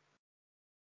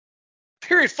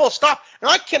 Period, full stop. And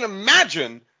I can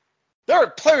imagine there are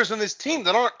players on this team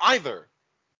that aren't either.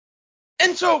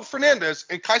 Enzo Fernandez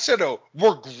and Caicedo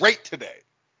were great today.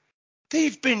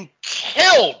 They've been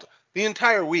killed the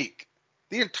entire week.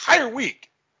 The entire week.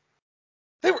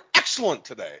 They were excellent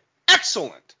today.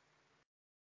 Excellent.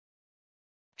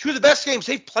 Two of the best games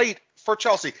they've played for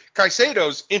Chelsea.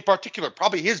 Caicedo's, in particular,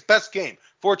 probably his best game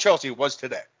for Chelsea was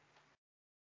today.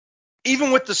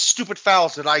 Even with the stupid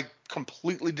fouls that I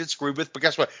completely disagree with, but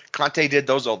guess what? Conte did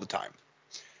those all the time.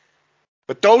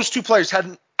 But those two players had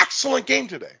an excellent game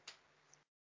today.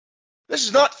 This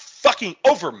is not fucking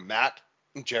over, Matt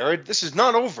and Jared. This is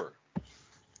not over.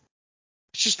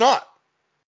 It's just not.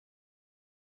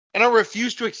 And I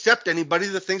refuse to accept anybody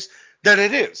that thinks that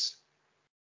it is.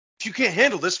 If you can't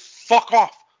handle this, fuck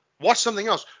off. Watch something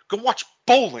else. Go watch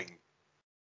bowling.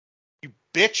 You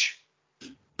bitch.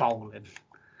 Bowling.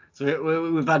 So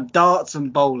we've had darts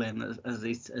and bowling as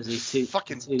these two.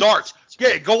 Fucking darts.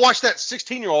 Yeah, go watch that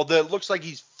 16-year-old that looks like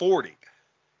he's 40.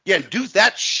 Yeah, do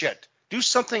that shit. Do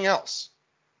something else.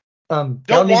 Don't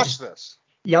watch this.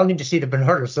 Y'all need to see the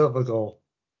Bernardo Silva goal.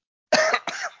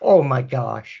 Oh my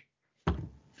gosh.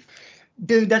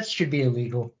 Dude, that should be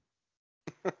illegal.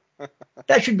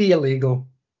 That should be illegal.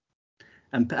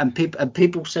 And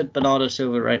people said Bernardo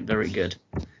Silva ain't very good.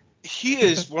 He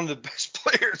is one of the best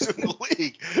players in the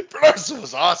league. Bernardo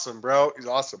Silva's awesome, bro. He's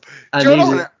awesome.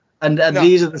 And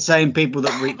these are the same people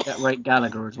that rate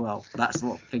Gallagher as well. That's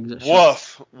what things are.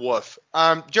 Woof.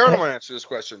 Jared, I want to answer this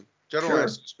question.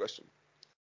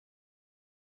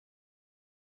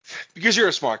 Because you're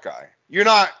a smart guy. You're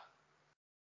not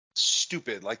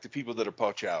stupid like the people that are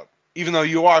Poch out. Even though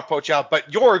you are Poch out,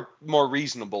 but you're more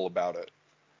reasonable about it.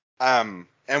 And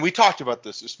we talked about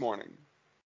this morning.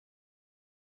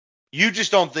 You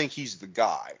just don't think he's the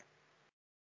guy.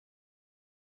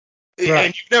 Right.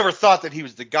 And you've never thought that he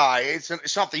was the guy. It's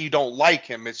not that you don't like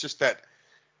him. It's just that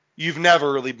you've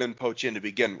never really been Poch in to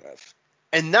begin with.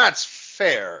 And that's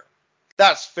fair.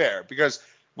 That's fair. Because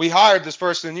we hired this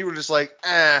person and you were just like,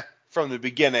 from the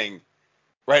beginning.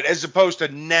 Right? As opposed to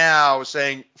now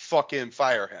saying, fucking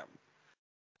fire him.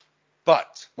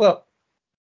 But. Well,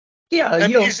 yeah.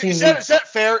 Is that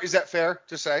fair? Is that fair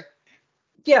to say?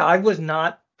 Yeah,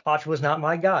 Poch was not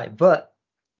my guy. But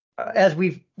as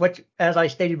I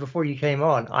stated before you came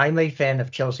on, I'm a fan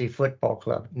of Chelsea Football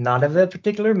Club, not of a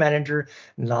particular manager,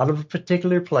 not of a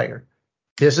particular player.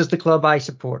 This is the club I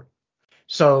support.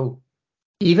 So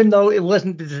even though it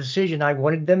wasn't the decision I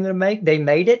wanted them to make, they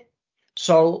made it.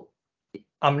 So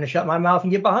I'm going to shut my mouth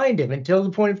and get behind him until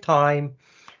the point of time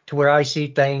to where I see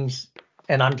things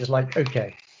and I'm just like,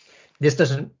 okay, this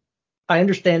doesn't. I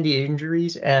understand the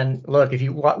injuries, and look,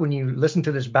 when you listen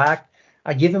to this back,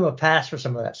 I give him a pass for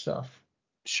some of that stuff.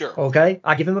 Sure. Okay,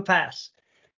 I give him a pass,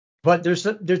 but there's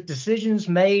decisions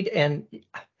made, and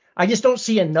I just don't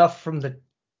see enough from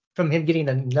him getting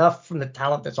enough from the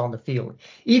talent that's on the field.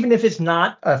 Even if it's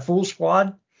not a full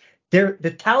squad,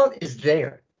 the talent is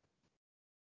there.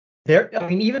 I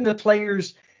mean, even the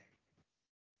players,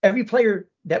 every player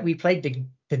that we played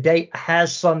today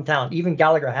has some talent. Even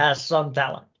Gallagher has some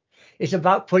talent. It's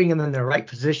about putting them in the right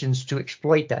positions to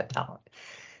exploit that talent.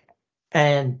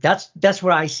 And that's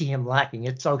where I see him lacking.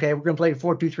 It's okay, we're going to play a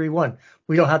 4-2-3-1.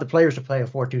 We don't have the players to play a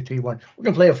 4-2-3-1. We're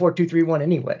going to play a 4-2-3-1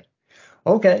 anyway.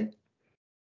 Okay.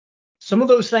 Some of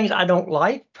those things I don't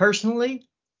like personally,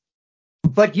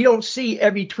 but you don't see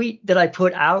every tweet that I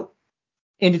put out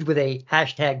ended with a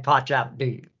hashtag Poch out, do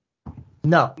you?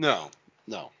 No.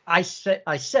 I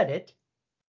said it,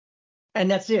 and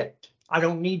that's it. I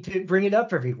don't need to bring it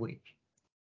up every week.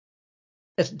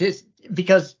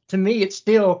 Because to me, it's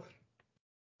still,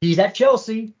 he's at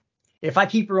Chelsea. If I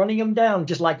keep running him down,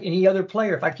 just like any other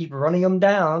player, if I keep running him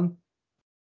down,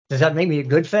 does that make me a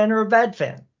good fan or a bad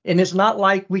fan? And it's not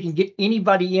like we can get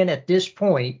anybody in at this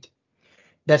point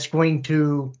that's going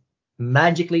to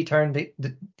magically turn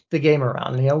the game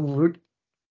around.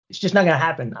 It's just not going to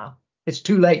happen now. It's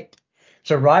too late.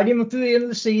 So ride him through the end of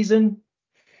the season,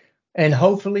 and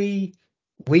hopefully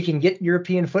we can get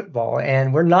European football,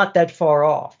 and we're not that far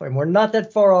off. And we're not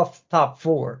that far off top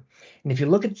four. And if you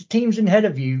look at the teams ahead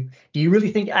of you, do you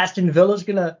really think Aston Villa's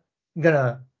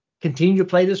gonna continue to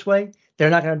play this way?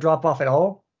 They're not gonna drop off at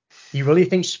all. You really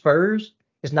think Spurs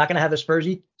is not gonna have a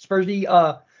Spursy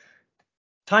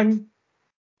time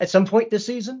at some point this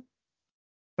season?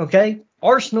 Okay,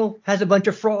 Arsenal has a bunch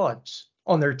of frauds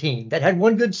on their team that had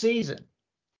one good season.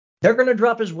 They're gonna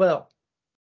drop as well.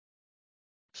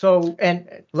 So,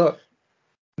 and look,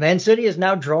 Man City is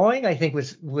now drawing, I think,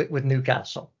 with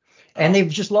Newcastle. And they've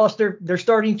just lost their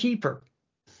starting keeper.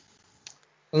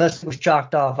 Unless it was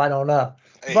chalked off, I don't know.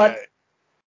 But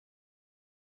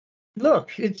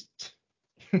look,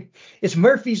 it's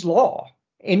Murphy's Law.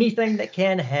 Anything that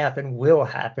can happen will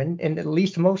happen in at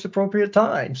least the most appropriate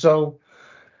time. So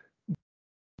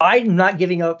I'm not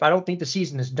giving up. I don't think the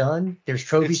season is done. There's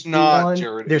trophies to be won.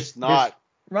 Jared, it's not.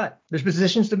 Right. There's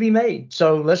positions to be made.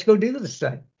 So let's go do this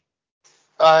thing.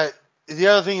 The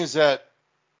other thing is that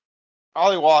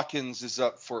Ollie Watkins is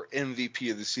up for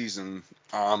MVP of the season.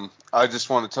 I just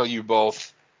want to tell you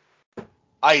both,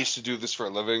 I used to do this for a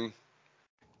living.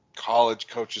 College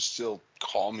coaches still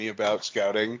call me about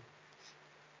scouting.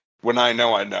 When I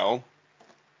know, I know.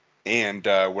 And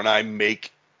when I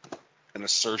make an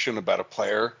assertion about a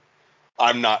player,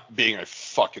 I'm not being a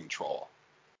fucking troll.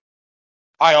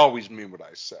 I always mean what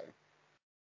I say.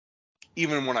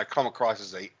 Even when I come across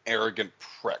as an arrogant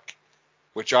prick,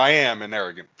 which I am an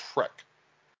arrogant prick.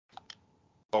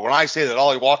 But when I say that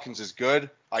Ollie Watkins is good,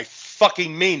 I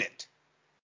fucking mean it.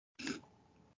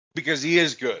 Because he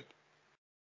is good.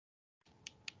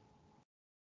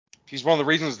 He's one of the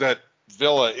reasons that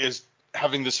Villa is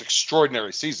having this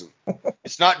extraordinary season.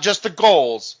 It's not just the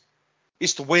goals,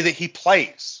 it's the way that he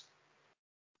plays.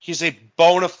 He's a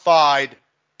bona fide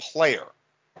player.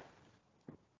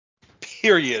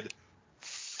 Period.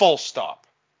 Full stop.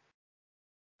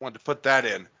 Wanted to put that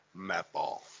in, Matt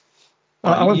Ball.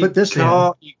 I want to put this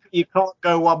in. You can't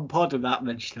go one pod without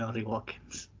mentioning Ollie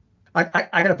Watkins. I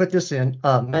got to put this in.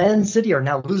 Man City are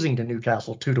now losing to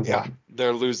Newcastle 2-1. Yeah,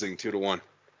 they're losing 2-1.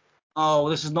 Oh,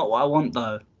 this is not what I want,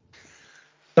 though.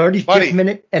 35th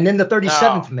minute, and then the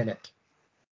 37th minute.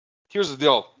 Here's the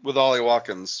deal with Ollie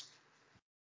Watkins.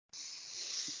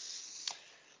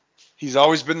 He's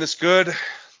always been this good.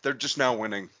 They're just now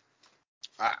winning.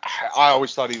 I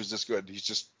always thought he was this good.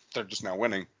 They're just now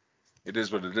winning. It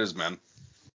is what it is, man.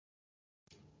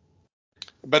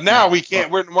 But now we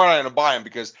can't. We're not going to buy him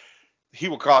because he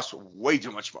will cost way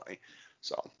too much money.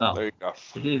 So there you go.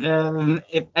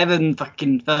 If Evan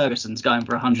fucking Ferguson's going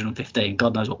for 115,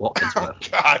 God knows what Watkins worth. Oh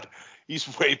God, he's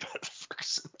way better than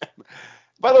Ferguson.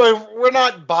 By the way, we're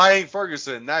not buying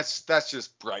Ferguson. That's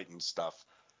just Brighton stuff.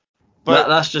 But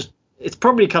that's just. It's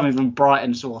probably coming from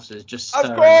Brighton sources. Just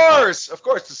of course,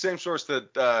 the same source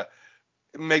that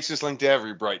makes this link to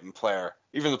every Brighton player,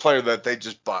 even the player that they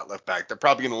just bought left back. They're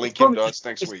probably going to link him to us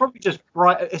next week. It's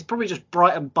probably just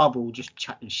Brighton bubble just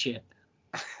chatting shit.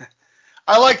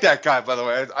 I like that guy, by the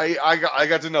way. I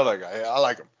got to know that guy. I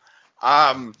like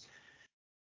him.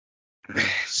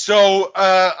 So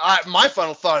my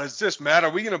final thought is this, Matt.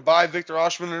 Are we going to buy Victor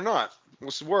Osimhen or not?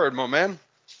 What's the word, my man?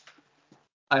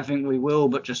 I think we will,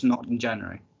 but just not in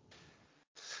January.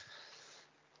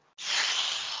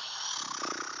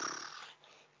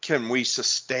 Can we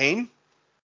sustain?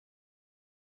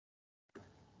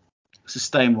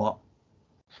 Sustain what?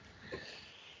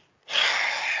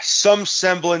 Some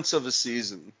semblance of a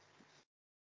season.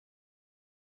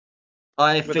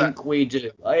 I think we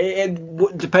do.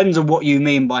 It depends on what you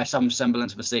mean by some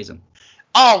semblance of a season.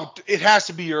 Oh, it has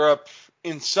to be Europe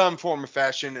in some form or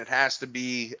fashion. It has to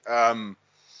be,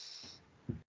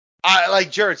 like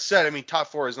Jared said, I mean, top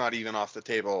four is not even off the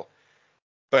table.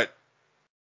 But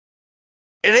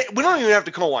we don't even have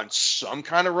to go on some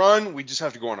kind of run. We just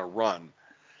have to go on a run.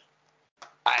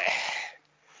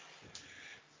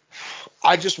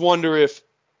 I just wonder if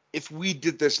we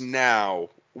did this now,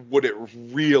 would it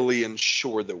really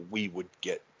ensure that we would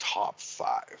get top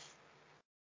five?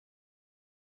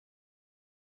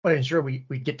 Well, ensure we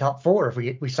get top four if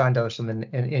we signed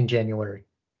Osimhen in January.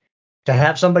 To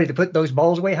have somebody to put those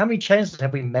balls away, how many chances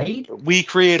have we made? We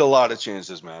create a lot of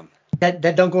chances, man. That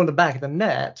don't go in the back of the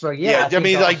net. So yeah, I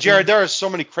mean, like Jared, there are so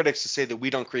many critics to say that we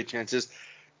don't create chances.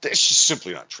 It's just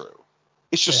simply not true.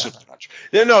 It's just simply not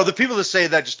true. No, the people that say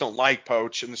that just don't like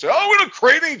Poch and they say, "Oh, we don't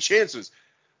create any chances."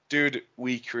 Dude,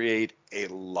 we create a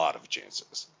lot of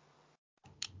chances.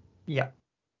 Yeah.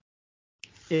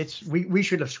 We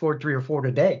should have scored 3 or 4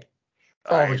 today.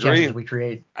 All the chances we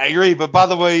create. I agree, but by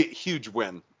the way, huge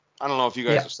win. I don't know if you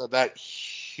guys have said that.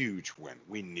 Huge win.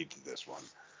 We needed this one.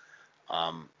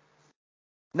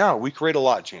 No, we create a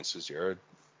lot of chances, Jared.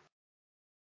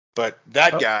 But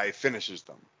that guy finishes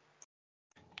them.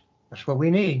 That's what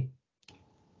we need.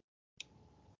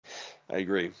 I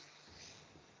agree.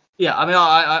 Yeah, I mean,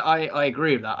 I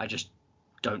agree with that. I just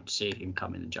don't see him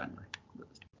coming in January.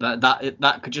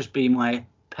 That could just be my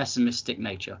pessimistic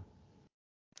nature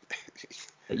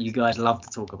that you guys love to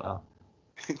talk about.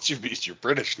 It's your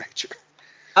British nature.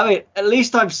 I mean, at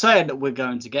least I'm saying that we're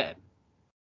going to get him.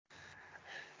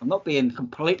 I'm not being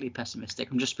completely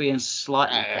pessimistic. I'm just being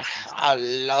slightly pessimistic. I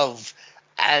love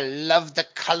I love the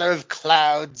color of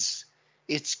clouds.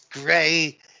 It's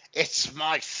grey. It's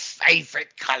my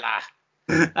favorite color.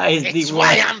 That is It's the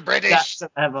why worst I'm British.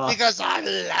 accent ever. Because I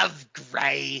love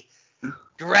grey.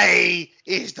 Grey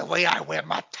is the way I wear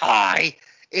my tie.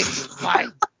 It's my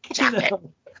jacket.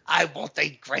 I want a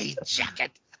grey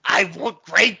jacket. I want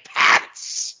grey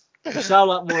pants. You sound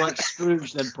like more like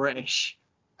Scrooge than British.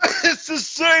 It's the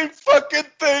same fucking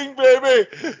thing, baby.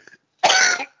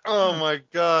 Oh my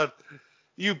god.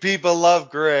 You people love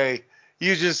grey.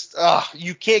 You just,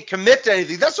 you can't commit to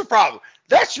anything. That's the problem.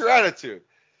 That's your attitude.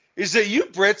 Is that you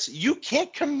Brits, you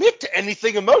can't commit to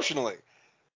anything emotionally.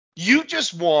 You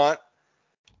just want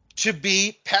to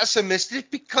be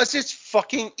pessimistic because it's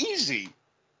fucking easy.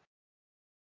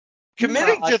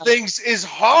 Committing to things is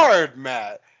hard,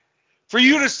 Matt. For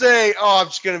you to say, I'm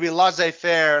just going to be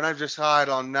laissez-faire and I'm just, I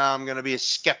don't know, I'm going to be a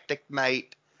skeptic,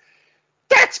 mate.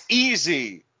 That's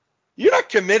easy. You're not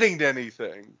committing to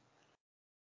anything.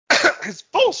 It's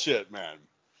bullshit, man.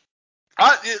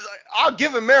 I'll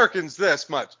give Americans this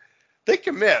much. They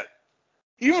commit.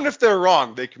 Even if they're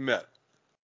wrong, they commit.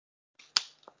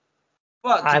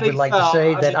 Well, I would like to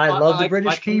say that I love the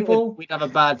British people. We'd have a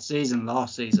bad season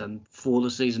last season before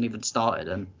the season even started,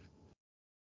 and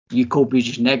you called me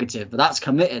just negative, but that's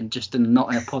committing, just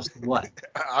not in a positive way.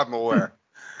 I'm aware.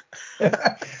 And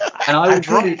I was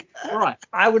right.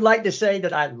 I would like to say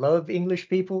that I love English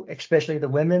people, especially the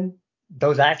women.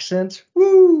 Those accents,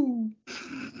 woo!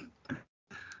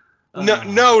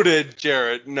 Noted,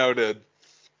 Jared. Noted.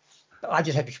 I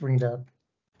just had to bring it up.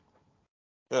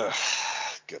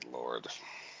 Good Lord.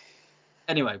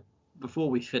 Anyway, before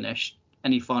we finish,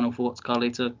 any final thoughts,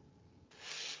 Carlito?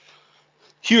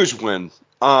 Huge win.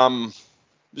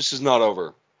 This is not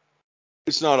over.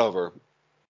 It's not over.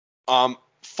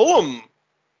 Fulham,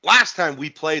 last time we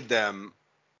played them,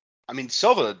 I mean,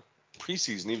 Silva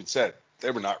preseason even said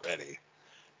they were not ready.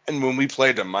 And when we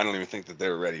played them, I don't even think that they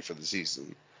were ready for the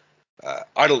season.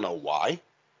 I don't know why,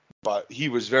 but he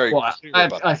was very clear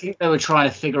about that. I think they were trying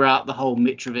to figure out the whole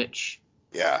Mitrovic.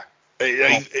 Yeah.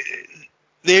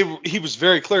 He was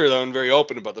very clear, though, and very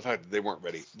open about the fact that they weren't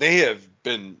ready. They have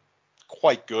been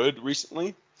quite good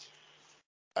recently.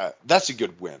 That's a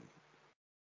good win.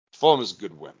 Fulham is a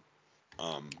good win.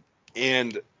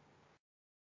 And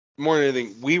more than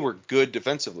anything, we were good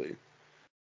defensively.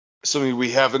 Something we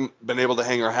haven't been able to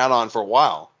hang our hat on for a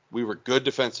while. We were good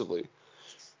defensively.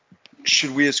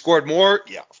 Should we have scored more?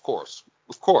 Yeah, of course.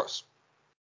 Of course.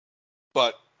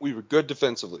 But we were good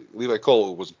defensively. Levi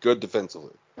Colwill was good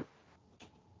defensively.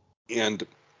 And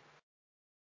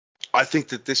I think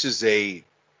that this is a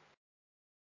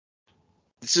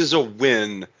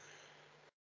win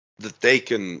that they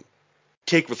can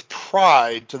take with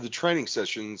pride to the training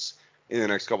sessions in the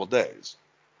next couple of days.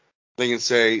 They can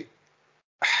say,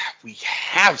 we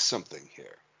have something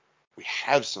here. We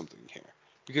have something here.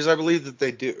 Because I believe that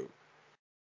they do.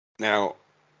 Now,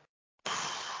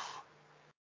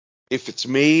 if it's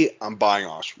me, I'm buying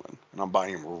Oshman, and I'm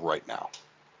buying him right now.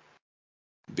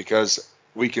 Because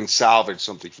we can salvage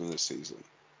something from this season.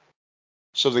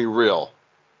 Something real.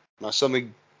 Not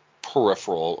something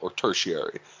peripheral or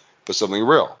tertiary, but something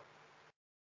real.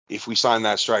 If we sign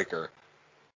that striker,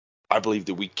 I believe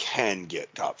that we can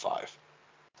get top 5.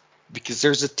 Because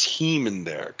there's a team in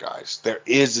there, guys. There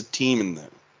is a team in there.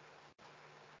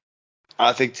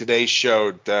 I think today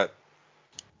showed that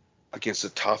against a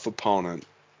tough opponent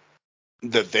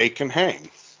that they can hang.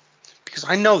 Because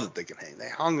I know that they can hang. They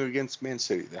hung against Man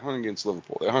City. They hung against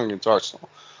Liverpool. They hung against Arsenal.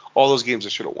 All those games they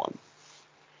should have won.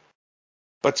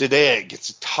 But today, against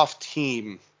a tough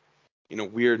team in a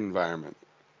weird environment,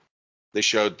 they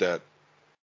showed that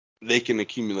they can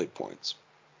accumulate points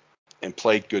and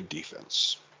play good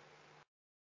defense.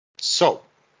 So,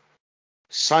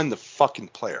 sign the fucking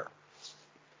player.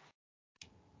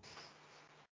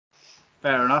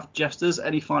 Fair enough. Jesters,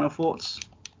 any final thoughts?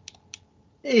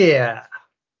 Yeah.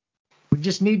 We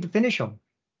just need to finish them.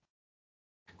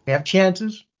 We have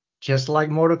chances, just like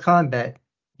Mortal Kombat.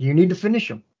 You need to finish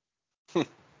them.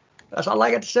 That's all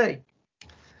I got to say.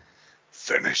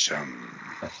 Finish him.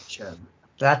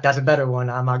 That's a better one.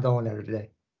 I'm not going there today.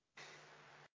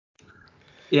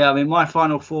 Yeah, I mean, my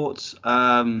final thoughts,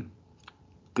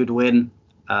 good win.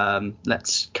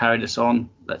 Let's carry this on.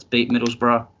 Let's beat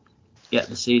Middlesbrough. Get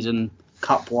the season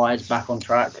cup-wise back on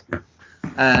track.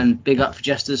 And big up for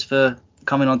Jesters for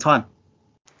coming on time.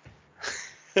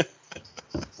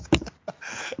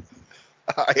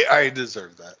 I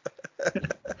deserve that.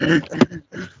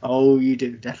 Oh, you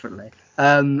do, definitely.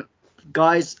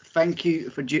 Guys, thank you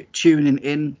for tuning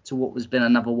in to what has been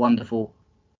another wonderful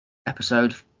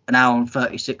episode. An hour and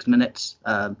 36 minutes.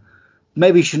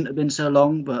 maybe shouldn't have been so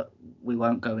long, but we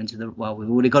won't go into we've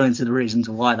already gone into the reasons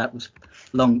why that was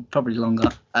long, probably longer.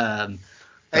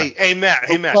 Hey, Matt,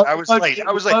 I was late.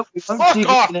 Fuck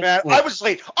off, Matt. I was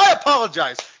late. I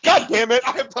apologize. God damn it,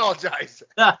 I apologize.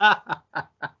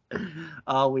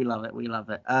 Oh, we love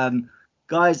it.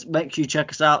 Guys, make sure you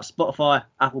check us out. Spotify,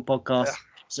 Apple Podcasts.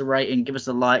 Give us a rating, give us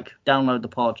a like, download the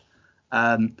pod.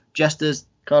 Jesters,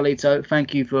 Carlito,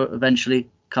 thank you for eventually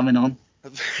coming on.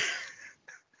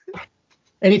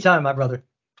 Anytime, my brother.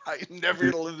 I'm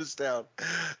never gonna live this down.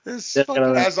 This fucking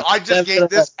asshole. I just gave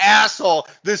this asshole,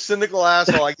 this cynical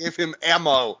asshole, I gave him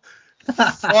ammo.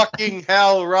 Fucking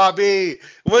hell, Robbie.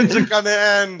 When's it gonna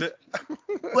end?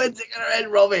 When's it gonna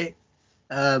end, Robbie?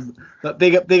 But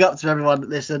big up to everyone that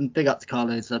listened. Big up to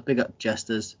Carlito. Big up to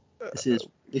Jesters. This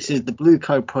is the Blue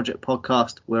Code Project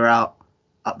podcast. We're out.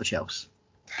 Up the shelves.